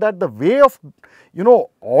understood that the way of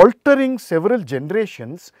altering several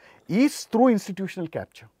generations is through institutional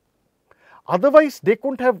capture. Otherwise they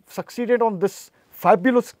couldn't have succeeded on this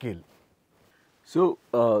fabulous scale. So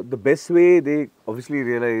the best way they obviously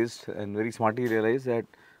realized, and very smartly realized, that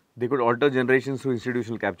they could alter generations through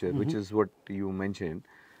institutional capture, which is what you mentioned.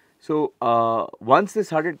 So once they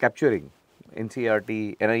started capturing,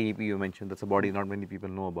 NCERT, NIEP you mentioned, that's a body not many people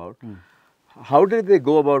know about. How did they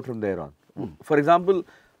go about from there on? For example,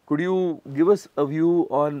 could you give us a view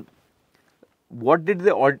on what did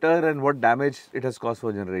they alter and what damage it has caused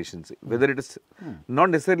for generations? Whether it is not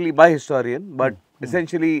necessarily by historian, but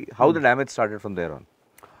essentially how the damage started from there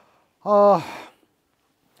on.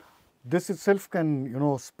 This itself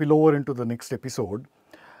can spill over into the next episode.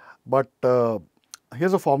 But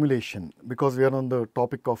here's a formulation, because we are on the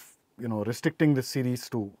topic of restricting this series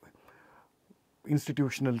to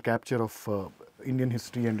institutional capture of Indian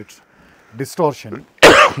history and its distortion.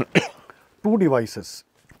 Two devices.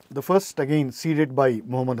 The first, again, seeded by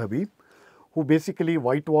Muhammad Habib, who basically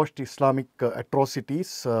whitewashed Islamic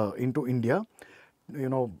atrocities into India.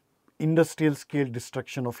 Industrial scale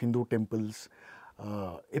destruction of Hindu temples,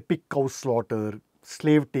 epic cow slaughter,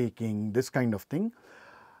 slave taking, this kind of thing.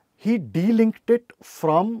 He delinked it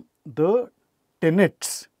from the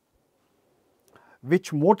tenets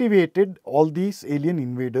which motivated all these alien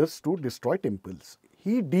invaders to destroy temples.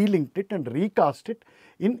 He delinked it and recast it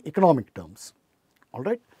in economic terms. All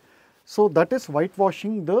right. So that is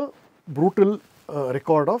whitewashing the brutal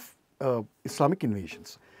record of Islamic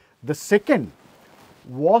invasions. The second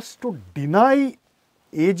was to deny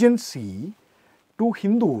agency to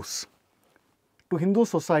Hindus, to Hindu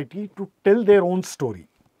society to tell their own story,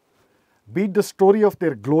 be it the story of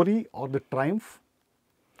their glory or the triumph,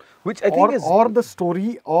 Which I think or the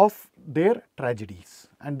story of their tragedies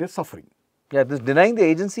and their suffering. yeah, this denying the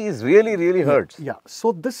agency is really hurts. Yeah,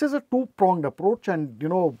 so this is a two-pronged approach, and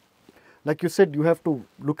like you said, you have to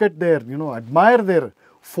look at their, admire their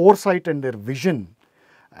foresight and their vision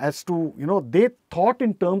as to, they thought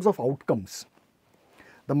in terms of outcomes.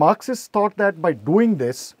 The Marxists thought that by doing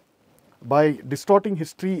this, by distorting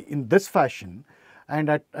history in this fashion and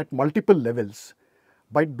at multiple levels,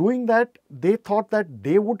 by doing that, they thought that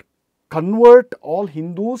they would convert all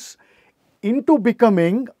Hindus into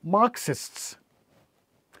becoming Marxists.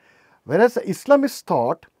 Whereas the Islamists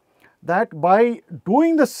thought that by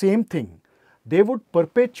doing the same thing, they would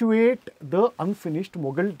perpetuate the unfinished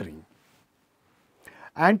Mughal dream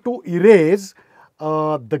and to erase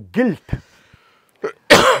the guilt,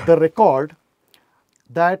 the record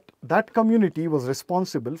that that community was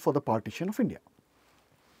responsible for the partition of India.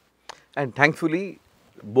 And thankfully,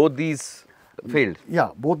 both these failed. Yeah,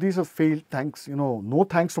 both these have failed. Thanks, no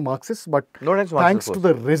thanks to Marxists, but No thanks to Marxists, thanks of to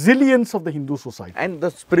course. the resilience of the Hindu society And the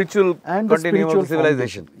spiritual and the continuum spiritual of the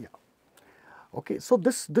civilization. foundation. Yeah. Okay, so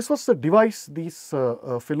this was the device these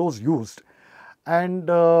fellows used, and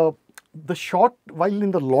while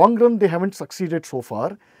in the long run they haven't succeeded so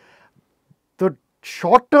far, the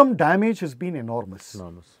short-term damage has been enormous.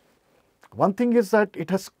 One thing is that it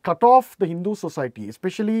has cut off the Hindu society,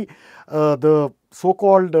 especially the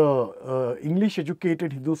so-called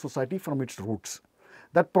English-educated Hindu society from its roots.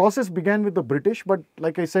 That process began with the British, but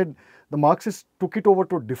like I said, the Marxists took it over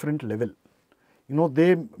to a different level.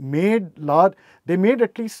 They made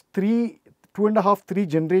at least 2.5, 3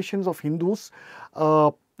 generations of Hindus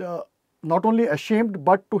not only ashamed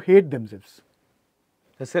but to hate themselves.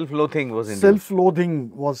 The self-loathing was induced.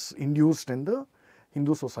 Self-loathing was induced in the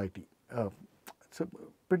Hindu society. It's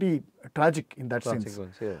pretty tragic in that sense.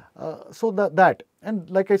 Yeah. So that and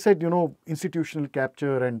like I said, institutional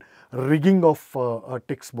capture and rigging of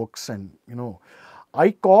textbooks, and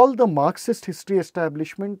I call the Marxist history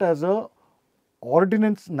establishment as a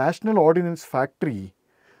national ordinance factory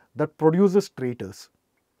that produces traitors.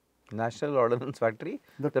 National Ordnance Factory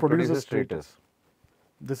That produces traitors.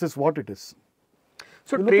 This is what it is.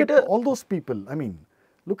 So You look at all those people,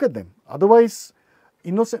 look at them. Otherwise,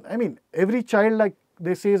 innocent, every child, like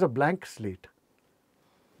they say, is a blank slate.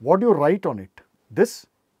 What do you write on it? This?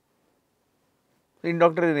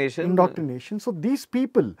 indoctrination. Indoctrination. So these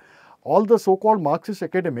people, all the so-called Marxist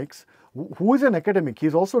academics, who is an academic? He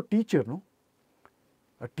is also a teacher, no?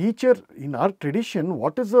 A teacher in our tradition,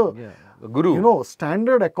 what is a guru.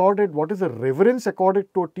 Standard accorded, what is a reverence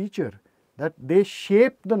accorded to a teacher? That they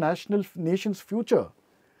shape the nation's future.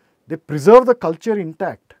 They preserve the culture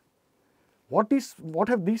intact. What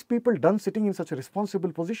have these people done sitting in such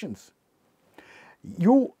responsible positions?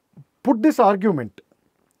 You put this argument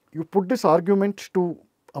to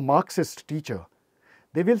a Marxist teacher,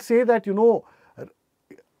 they will say that,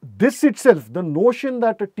 this itself, the notion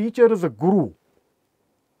that a teacher is a guru,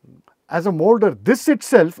 as a molder, this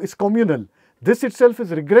itself is communal. This itself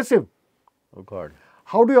is regressive. Oh God.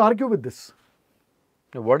 How do you argue with this?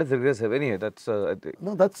 What is regressive? Anyway, that's.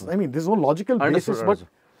 No, there's no logical basis.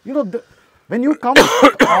 Understood. But, when you come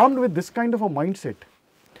armed with this kind of a mindset,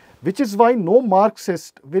 which is why no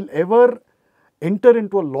Marxist will ever enter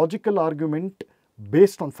into a logical argument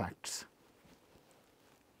based on facts.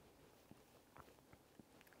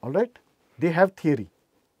 All right? They have theory.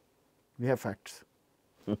 We have facts.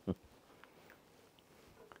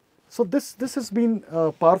 So this has been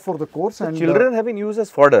par for the course. So and children have been used as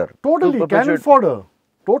fodder. Totally, cannon fodder.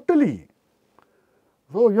 Totally.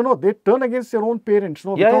 So, they turn against their own parents,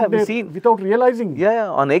 without realizing. Yeah,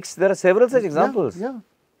 on X there are several such examples. Yeah.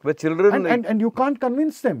 Where children. And you can't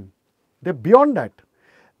convince them. They're beyond that.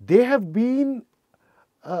 They have been,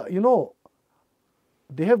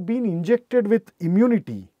 they have been injected with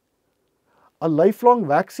immunity. A lifelong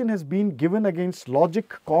vaccine has been given against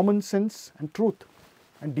logic, common sense and truth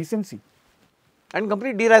and decency. And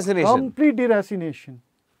complete deracination. Complete deracination.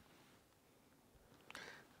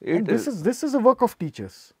 And this is a work of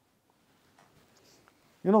teachers.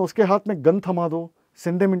 Uske haath mein gun thama do,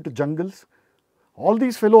 send them into jungles. All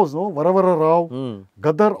these fellows, Varavara Rao,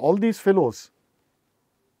 Gadar, all these fellows,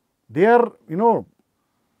 they are,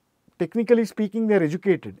 technically speaking, they are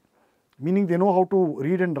educated. Meaning they know how to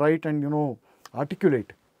read and write and,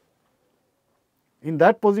 articulate. In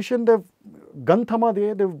that position, they've gun thama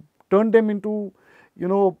de, they've turned them into,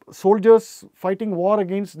 soldiers fighting war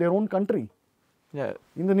against their own country. Yeah.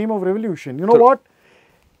 In the name of revolution. You know what?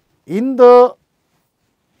 In the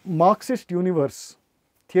Marxist universe,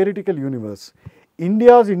 theoretical universe,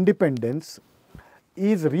 India's independence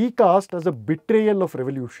is recast as a betrayal of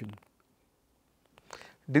revolution.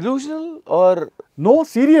 Delusional or No,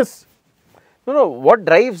 serious. no? What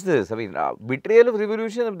drives this? I mean, betrayal of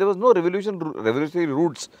revolution. There was no revolutionary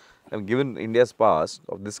roots. Given India's past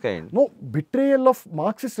of this kind. No, betrayal of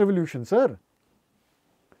Marxist revolution, sir.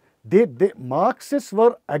 Marxists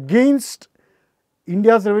were against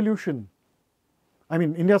India's revolution. I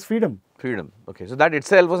mean, India's freedom. Freedom. Okay. So that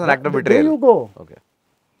itself was an act of betrayal. There you go. Okay.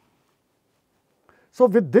 So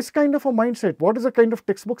with this kind of a mindset, what is the kind of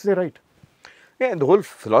textbooks they write? Yeah, and the whole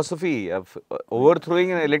philosophy of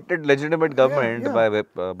overthrowing an elected legitimate government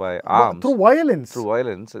by arms Through violence.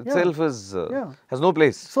 itself is has no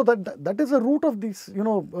place. So that is the root of this,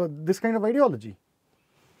 this kind of ideology.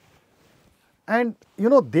 And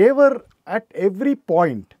they were at every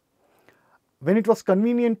point, when it was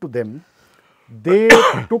convenient to them, they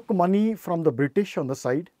took money from the British on the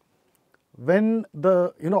side. When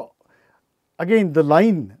again the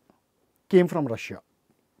line came from Russia.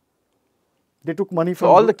 They took money from...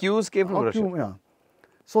 So all the cues came from Russia. Yeah.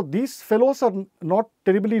 So these fellows are not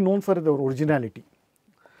terribly known for their originality.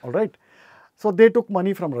 All right. So they took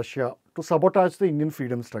money from Russia to sabotage the Indian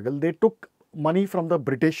freedom struggle. They took money from the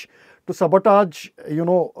British to sabotage,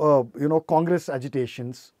 Congress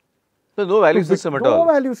agitations. So no value system at all.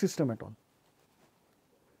 No value system at all.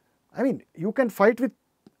 I mean, you can fight with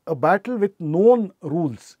a battle with known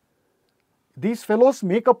rules. These fellows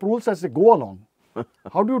make up rules as they go along.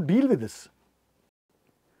 How do you deal with this?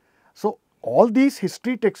 So all these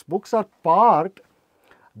history textbooks are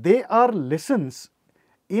they are lessons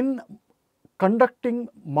in conducting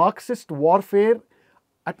Marxist warfare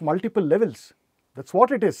at multiple levels. That's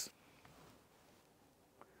what it is.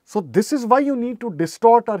 So this is why you need to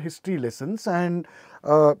distort our history lessons, and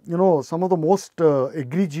some of the most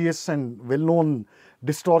egregious and well-known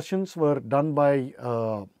distortions were done by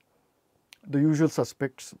the usual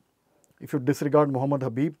suspects. If you disregard Muhammad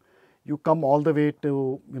Habib, you come all the way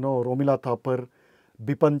to Romila Thapar,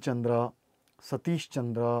 Bipan Chandra, Satish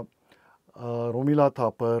Chandra, Romila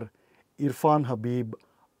Thapar, Irfan Habib,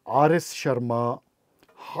 R.S. Sharma,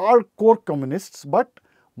 hardcore communists but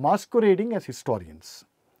masquerading as historians.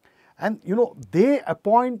 And they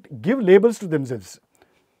give labels to themselves.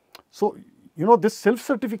 So this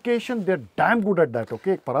self-certification, they're damn good at that,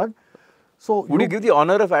 okay, Parag? So would you give the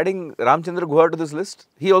honor of adding Ramchandra Guha to this list?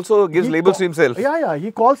 He also gives labels to himself. Yeah. He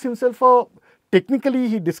calls himself technically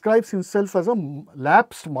he describes himself as a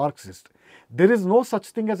lapsed Marxist. There is no such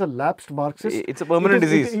thing as a lapsed Marxist. It's a permanent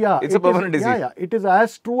disease. It's a permanent disease. Yeah. It is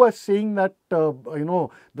as true as saying that, the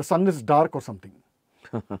sun is dark or something.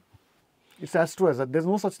 It's as true as that. There's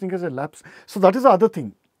no such thing as a lapse. So that is the other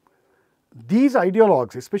thing. These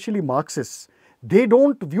ideologues, especially Marxists, they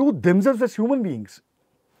don't view themselves as human beings.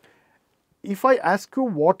 If I ask you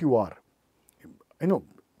what you are, in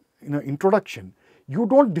an introduction, you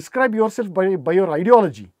don't describe yourself by your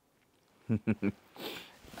ideology.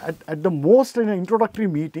 At the most, in an introductory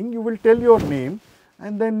meeting, you will tell your name,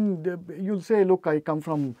 and then you'll say, look, I come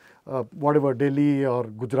from whatever, Delhi or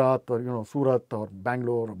Gujarat or Surat or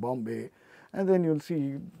Bangalore or Bombay, and then you'll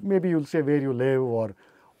see, maybe you'll say where you live or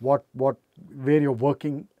where you're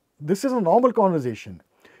working. This is a normal conversation.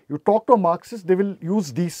 You talk to a Marxist, they will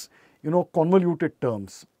use these convoluted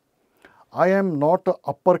terms. I am not an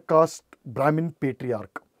upper caste Brahmin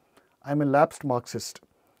patriarch. I am a lapsed Marxist.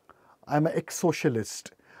 I am an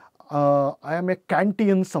ex-socialist. I am a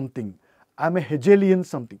Kantian something. I am a Hegelian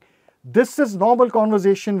something. This is normal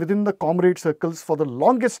conversation within the comrade circles for the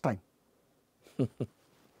longest time.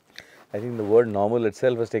 I think the word normal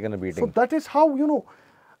itself has taken a beating. So that is how,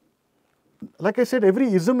 like I said,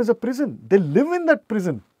 every ism is a prison. They live in that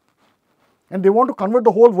prison. And they want to convert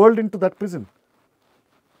the whole world into that prison.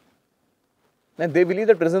 And they believe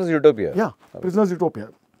that prison is utopia. Yeah, prison is utopia.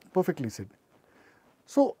 Perfectly said.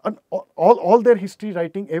 So all their history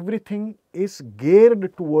writing, everything is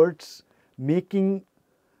geared towards making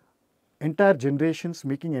entire generations,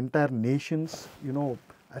 making entire nations,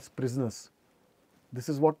 as prisoners. This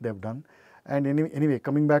is what they have done. And anyway,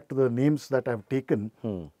 coming back to the names that I have taken,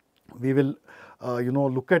 we will,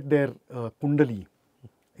 look at their Kundali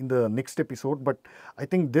in the next episode. But I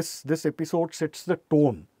think this episode sets the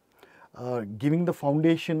tone, giving the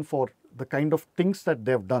foundation for the kind of things that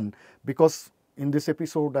they have done. Because in this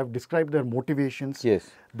episode, I have described their motivations. Yes.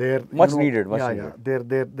 Their much needed.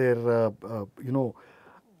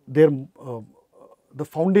 The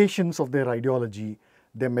foundations of their ideology,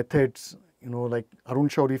 their methods. Like Arun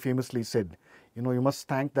Shourie famously said, You must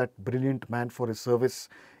thank that brilliant man for his service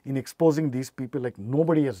in exposing these people like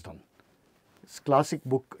nobody has done. It's classic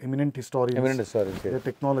book, Eminent Historians. Eminent Historians, yeah. Their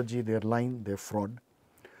technology, their line, their fraud.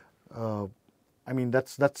 I mean,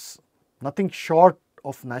 that's nothing short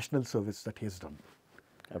of national service that he has done.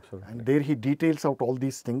 Absolutely. And there he details out all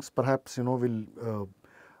these things. Perhaps, we'll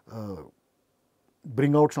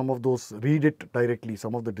bring out some of those, read it directly,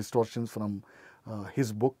 some of the distortions from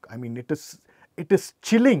his book. I mean, it is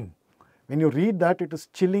chilling. When you read that, it is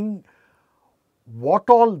chilling what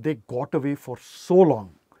all they got away for so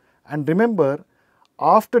long. And remember,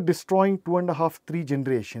 after destroying 2.5, 3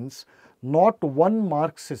 generations, not one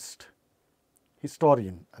Marxist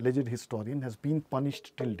historian, alleged historian, has been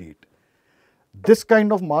punished till date. This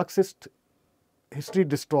kind of Marxist history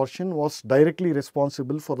distortion was directly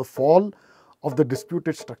responsible for the fall of the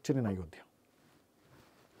disputed structure in Ayodhya.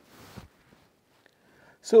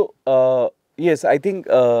 So, yes, I think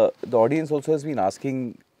the audience also has been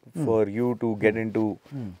asking for you to get into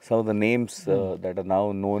some of the names that are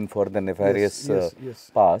now known for the nefarious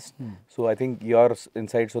past. So, I think your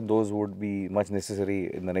insights on those would be much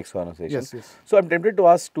necessary in the next conversation. Yes, yes. So, I'm tempted to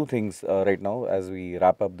ask two things right now as we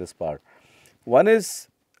wrap up this part. One is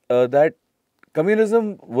that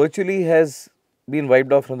communism virtually has been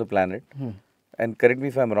wiped off from the planet. And correct me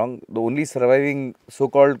if I'm wrong, the only surviving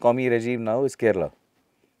so-called commie regime now is Kerala.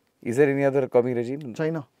 Is there any other commie regime?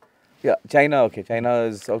 China. Yeah, China, okay. China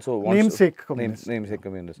is also... Namesake communist. Namesake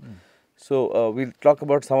communist. So, we'll talk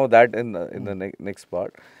about some of that in the next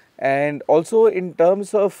part. And also in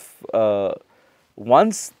terms of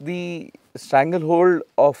once the stranglehold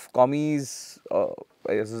of commies,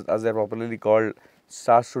 as they're popularly called,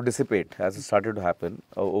 starts to dissipate, as it started to happen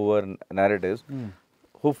over narratives,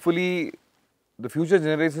 hopefully the future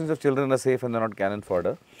generations of children are safe and they're not cannon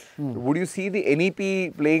fodder. Would you see the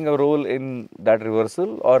NEP playing a role in that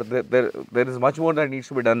reversal, or there is much more that needs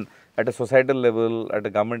to be done at a societal level, at a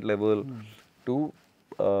government level to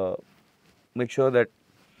make sure that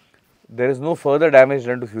there is no further damage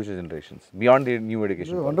done to future generations beyond the new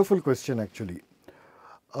education policy? Wonderful question, actually.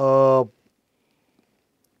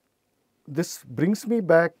 This brings me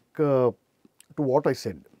back to what I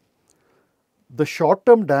said. The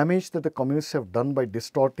short-term damage that the communists have done by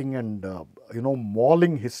distorting and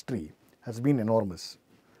mauling history has been enormous.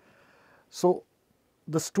 So,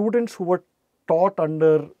 the students who were taught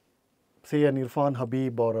under, say, an Irfan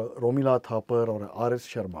Habib or a Romila Thapar or a R.S.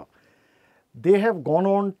 Sharma, they have gone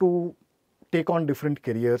on to take on different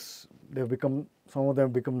careers. They have become, some of them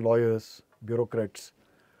have become lawyers, bureaucrats,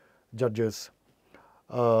 judges.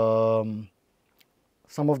 Some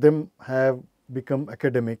of them have become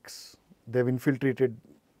academics. They have infiltrated,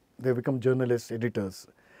 they have become journalists, editors.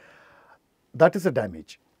 That is a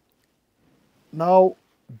damage. Now,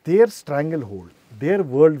 their stranglehold, their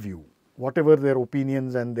worldview, whatever their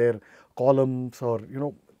opinions and their columns or,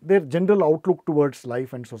 their general outlook towards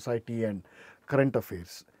life and society and current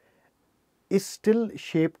affairs is still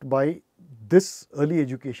shaped by this early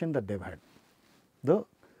education that they've had, the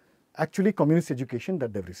actually communist education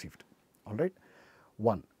that they've received, all right,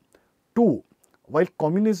 1. 2, while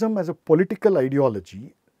communism as a political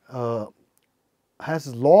ideology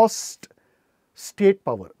has lost state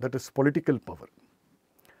power, that is political power,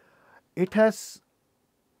 it has,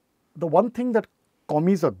 the one thing that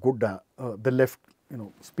commies are good at, the left,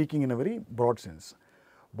 speaking in a very broad sense,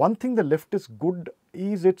 one thing the left is good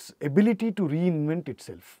is its ability to reinvent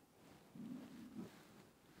itself.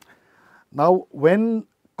 Now, when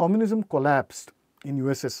communism collapsed in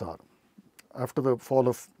USSR after the fall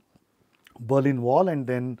of Berlin Wall and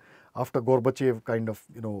then after Gorbachev kind of,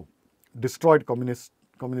 destroyed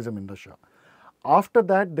communism in Russia. After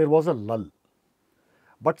that, there was a lull.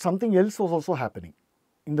 But something else was also happening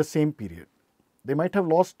in the same period. They might have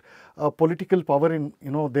lost political power in,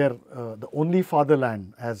 their, the only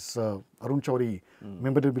fatherland, as Arun Chaudhary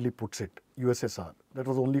memorably puts it, USSR. That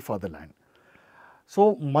was only fatherland.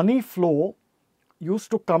 So, money flow used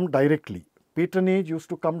to come directly. Patronage used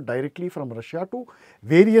to come directly from Russia to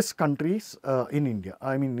various countries in India,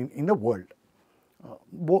 I mean in the world,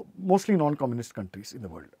 mostly non-communist countries in the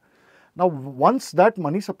world. Now, once that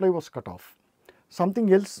money supply was cut off,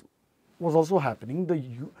 something else was also happening. The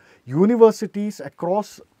universities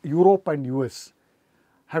across Europe and US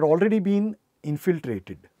had already been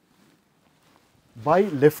infiltrated by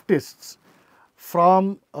leftists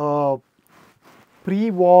from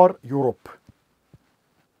pre-war Europe,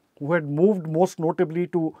 who had moved most notably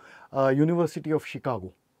to University of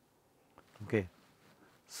Chicago. Okay.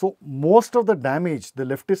 So, most of the damage, the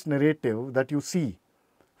leftist narrative that you see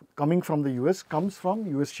coming from the US comes from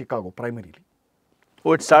US Chicago primarily.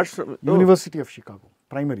 Oh, it starts from... University of Chicago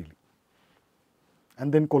primarily.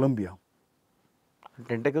 and then Columbia.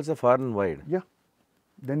 Tentacles are far and wide. Yeah.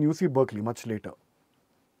 Then UC Berkeley much later.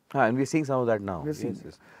 And we're seeing some of that now. Yes.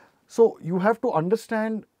 So you have to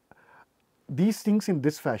understand these things in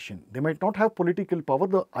this fashion. They might not have political power.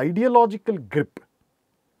 The ideological grip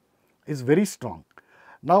is very strong.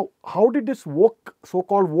 Now, how did this woke,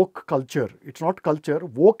 so-called woke culture, it's not culture,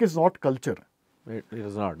 woke is not culture. It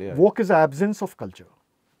is not, yeah. Woke is the absence of culture.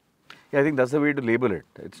 Yeah, I think that's the way to label it.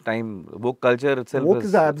 It's time. Woke culture itself Woke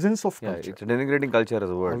is the absence of yeah, culture. it's denigrating culture as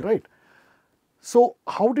a word. All right. So,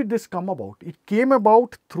 how did this come about? It came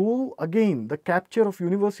about through, again, the capture of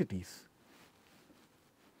universities.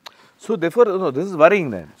 So, therefore, no, this is worrying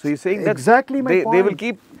then. So, you're saying that exactly my they point. will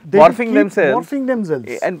keep morphing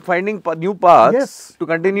themselves and finding new paths to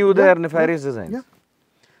continue their nefarious designs. Yeah.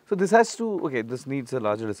 So, this has to, okay, this needs a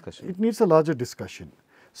larger discussion. It needs a larger discussion.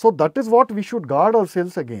 So, that is what we should guard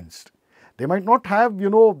ourselves against. They might not have,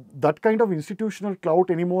 that kind of institutional clout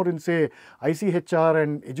anymore in, say, ICHR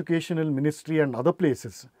and Educational Ministry and other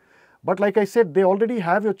places. But like I said, they already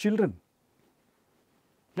have your children.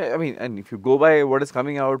 Yeah, I mean, and if you go by what is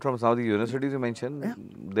coming out from some of the universities you mentioned,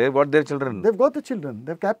 they've got their children. They've got the children.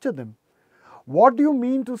 They've captured them. What do you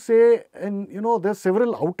mean to say, and there's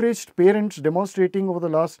several outraged parents demonstrating over the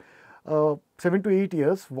last 7 to 8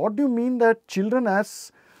 years. What do you mean that children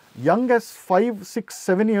as young as 5, 6,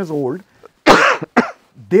 7 years old,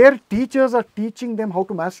 their teachers are teaching them how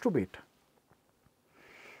to masturbate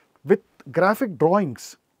with graphic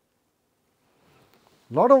drawings?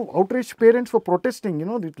 A lot of outraged parents were protesting,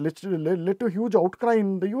 it led to a huge outcry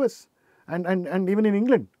in the US and even in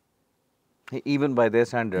England. Even by their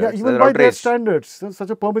standards. Yeah, even by their standards. Such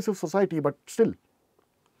a permissive society, but still.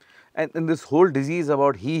 And this whole disease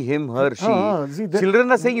about he, him, her, she.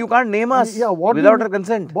 Children are saying you can't name us without our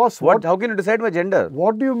consent. Boss, how can you decide my gender?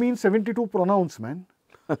 What do you mean 72 pronouns, man?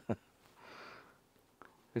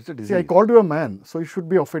 It's a disease. See, I called you a man, so you should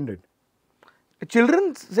be offended.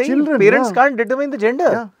 Children saying parents can't determine the gender.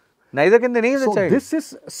 Yeah. Neither can they name the child. So this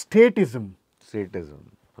is statism. Statism,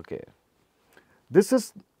 okay. This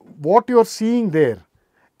is what you are seeing there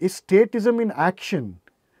is statism in action,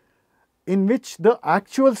 in which the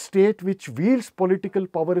actual state which wields political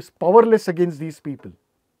power is powerless against these people.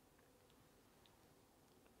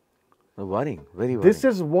 Worrying, very worrying. This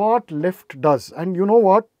is what left does, and you know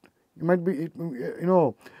what? It might be,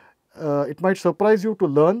 it might surprise you to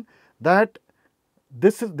learn that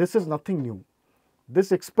this is nothing new.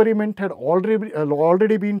 This experiment had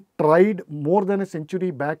already been tried more than a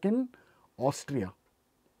century back in Austria.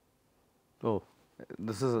 Oh,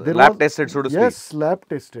 this is lab tested, so to speak. Yes, lab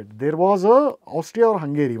tested. There was Austria or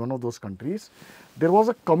Hungary, one of those countries. There was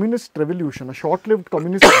a communist revolution, a short-lived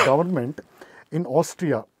communist government in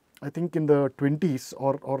Austria, I think in the 20s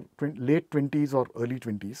or late 20s or early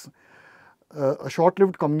 20s. A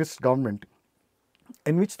short-lived communist government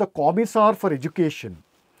in which the Commissar for Education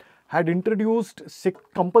had introduced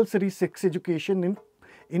compulsory sex education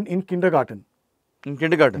in kindergarten. In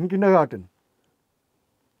kindergarten? In kindergarten.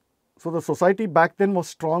 So the society back then was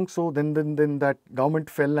strong, so then that government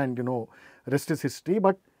fell and, rest is history.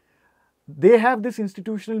 But they have this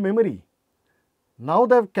institutional memory. Now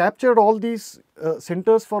they have captured all these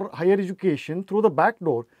centers for higher education through the back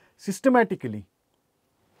door systematically.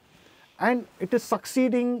 And it is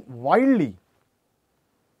succeeding wildly.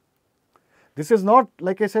 This is not,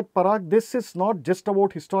 like I said, Parag, this is not just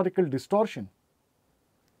about historical distortion.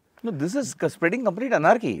 No, this is spreading complete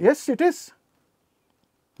anarchy. Yes, it is.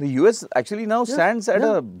 The US actually now stands at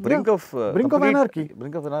a brink of anarchy.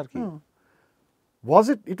 Brink of anarchy. Was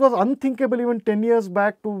it? It was unthinkable even 10 years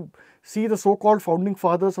back to see the so-called founding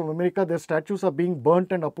fathers of America, their statues are being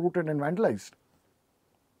burnt and uprooted and vandalized.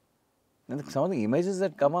 And some of the images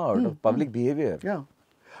that come out of public behavior. Yeah.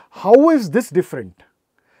 How is this different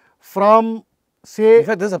from, say... In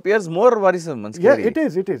fact, this appears more worrisome and scary. Yeah,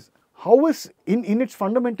 it is. How is, in its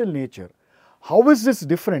fundamental nature, how is this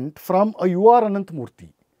different from a U.R.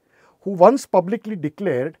 Ananthamurthy, who once publicly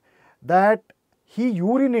declared that he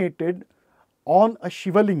urinated on a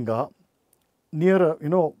Shivalinga near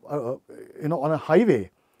on a highway,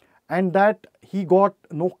 and that he got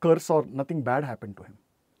no curse or nothing bad happened to him.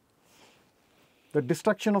 The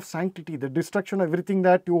destruction of sanctity, the destruction of everything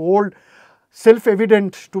that you hold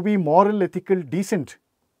self-evident to be moral, ethical, decent.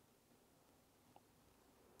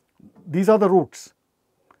 These are the roots.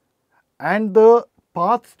 And the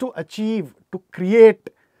path to achieve, to create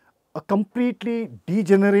a completely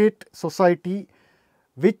degenerate society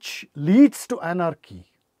which leads to anarchy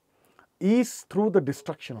is through the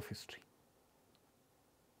destruction of history.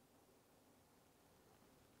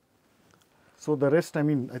 So the rest, I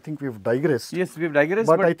mean, I think we've digressed. Yes, we've digressed,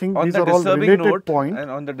 but I think on these the are all disturbing related note, points.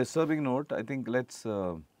 and on the disturbing note, I think let's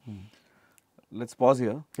pause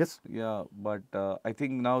here. Yes. Yeah, but I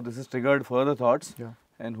think now this has triggered further thoughts, Yeah.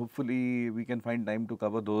 and hopefully we can find time to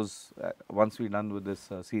cover those once we're done with this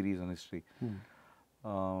series on history.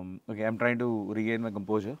 Okay, I'm trying to regain my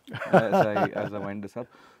composure as I wind this up.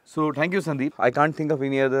 So thank you, Sandeep. I can't think of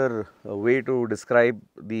any other way to describe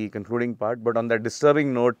the concluding part, but on that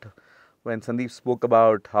disturbing note, when Sandeep spoke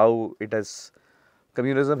about how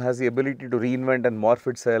communism has the ability to reinvent and morph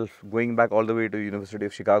itself, going back all the way to University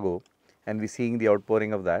of Chicago, and we're seeing the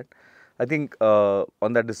outpouring of that. I think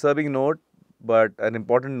on that disturbing note, but an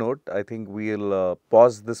important note, I think we'll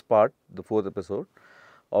pause this part, the 4th episode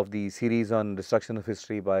of the series on destruction of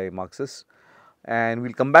history by Marxists, and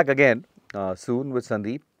we'll come back again soon with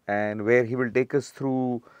Sandeep, and where he will take us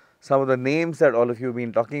through some of the names that all of you have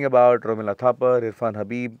been talking about, Romila Thapar, Irfan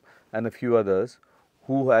Habib, and a few others,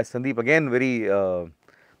 who, as Sandeep again very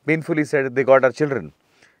painfully said, they got our children,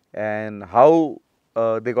 and how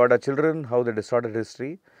they got our children, how they distorted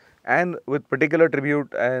history, and with particular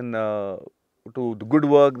tribute and to the good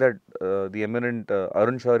work that the eminent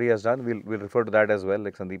Arun Shourie has done. We'll refer to that as well,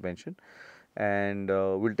 like Sandeep mentioned, and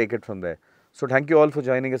we'll take it from there. So thank you all for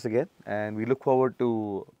joining us again, and we look forward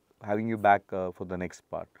to having you back for the next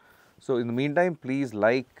part. So in the meantime, please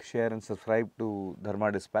like, share and subscribe to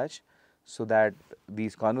Dharma Dispatch so that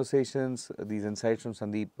these conversations, these insights from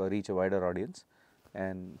Sandeep reach a wider audience.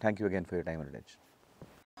 And thank you again for your time and attention.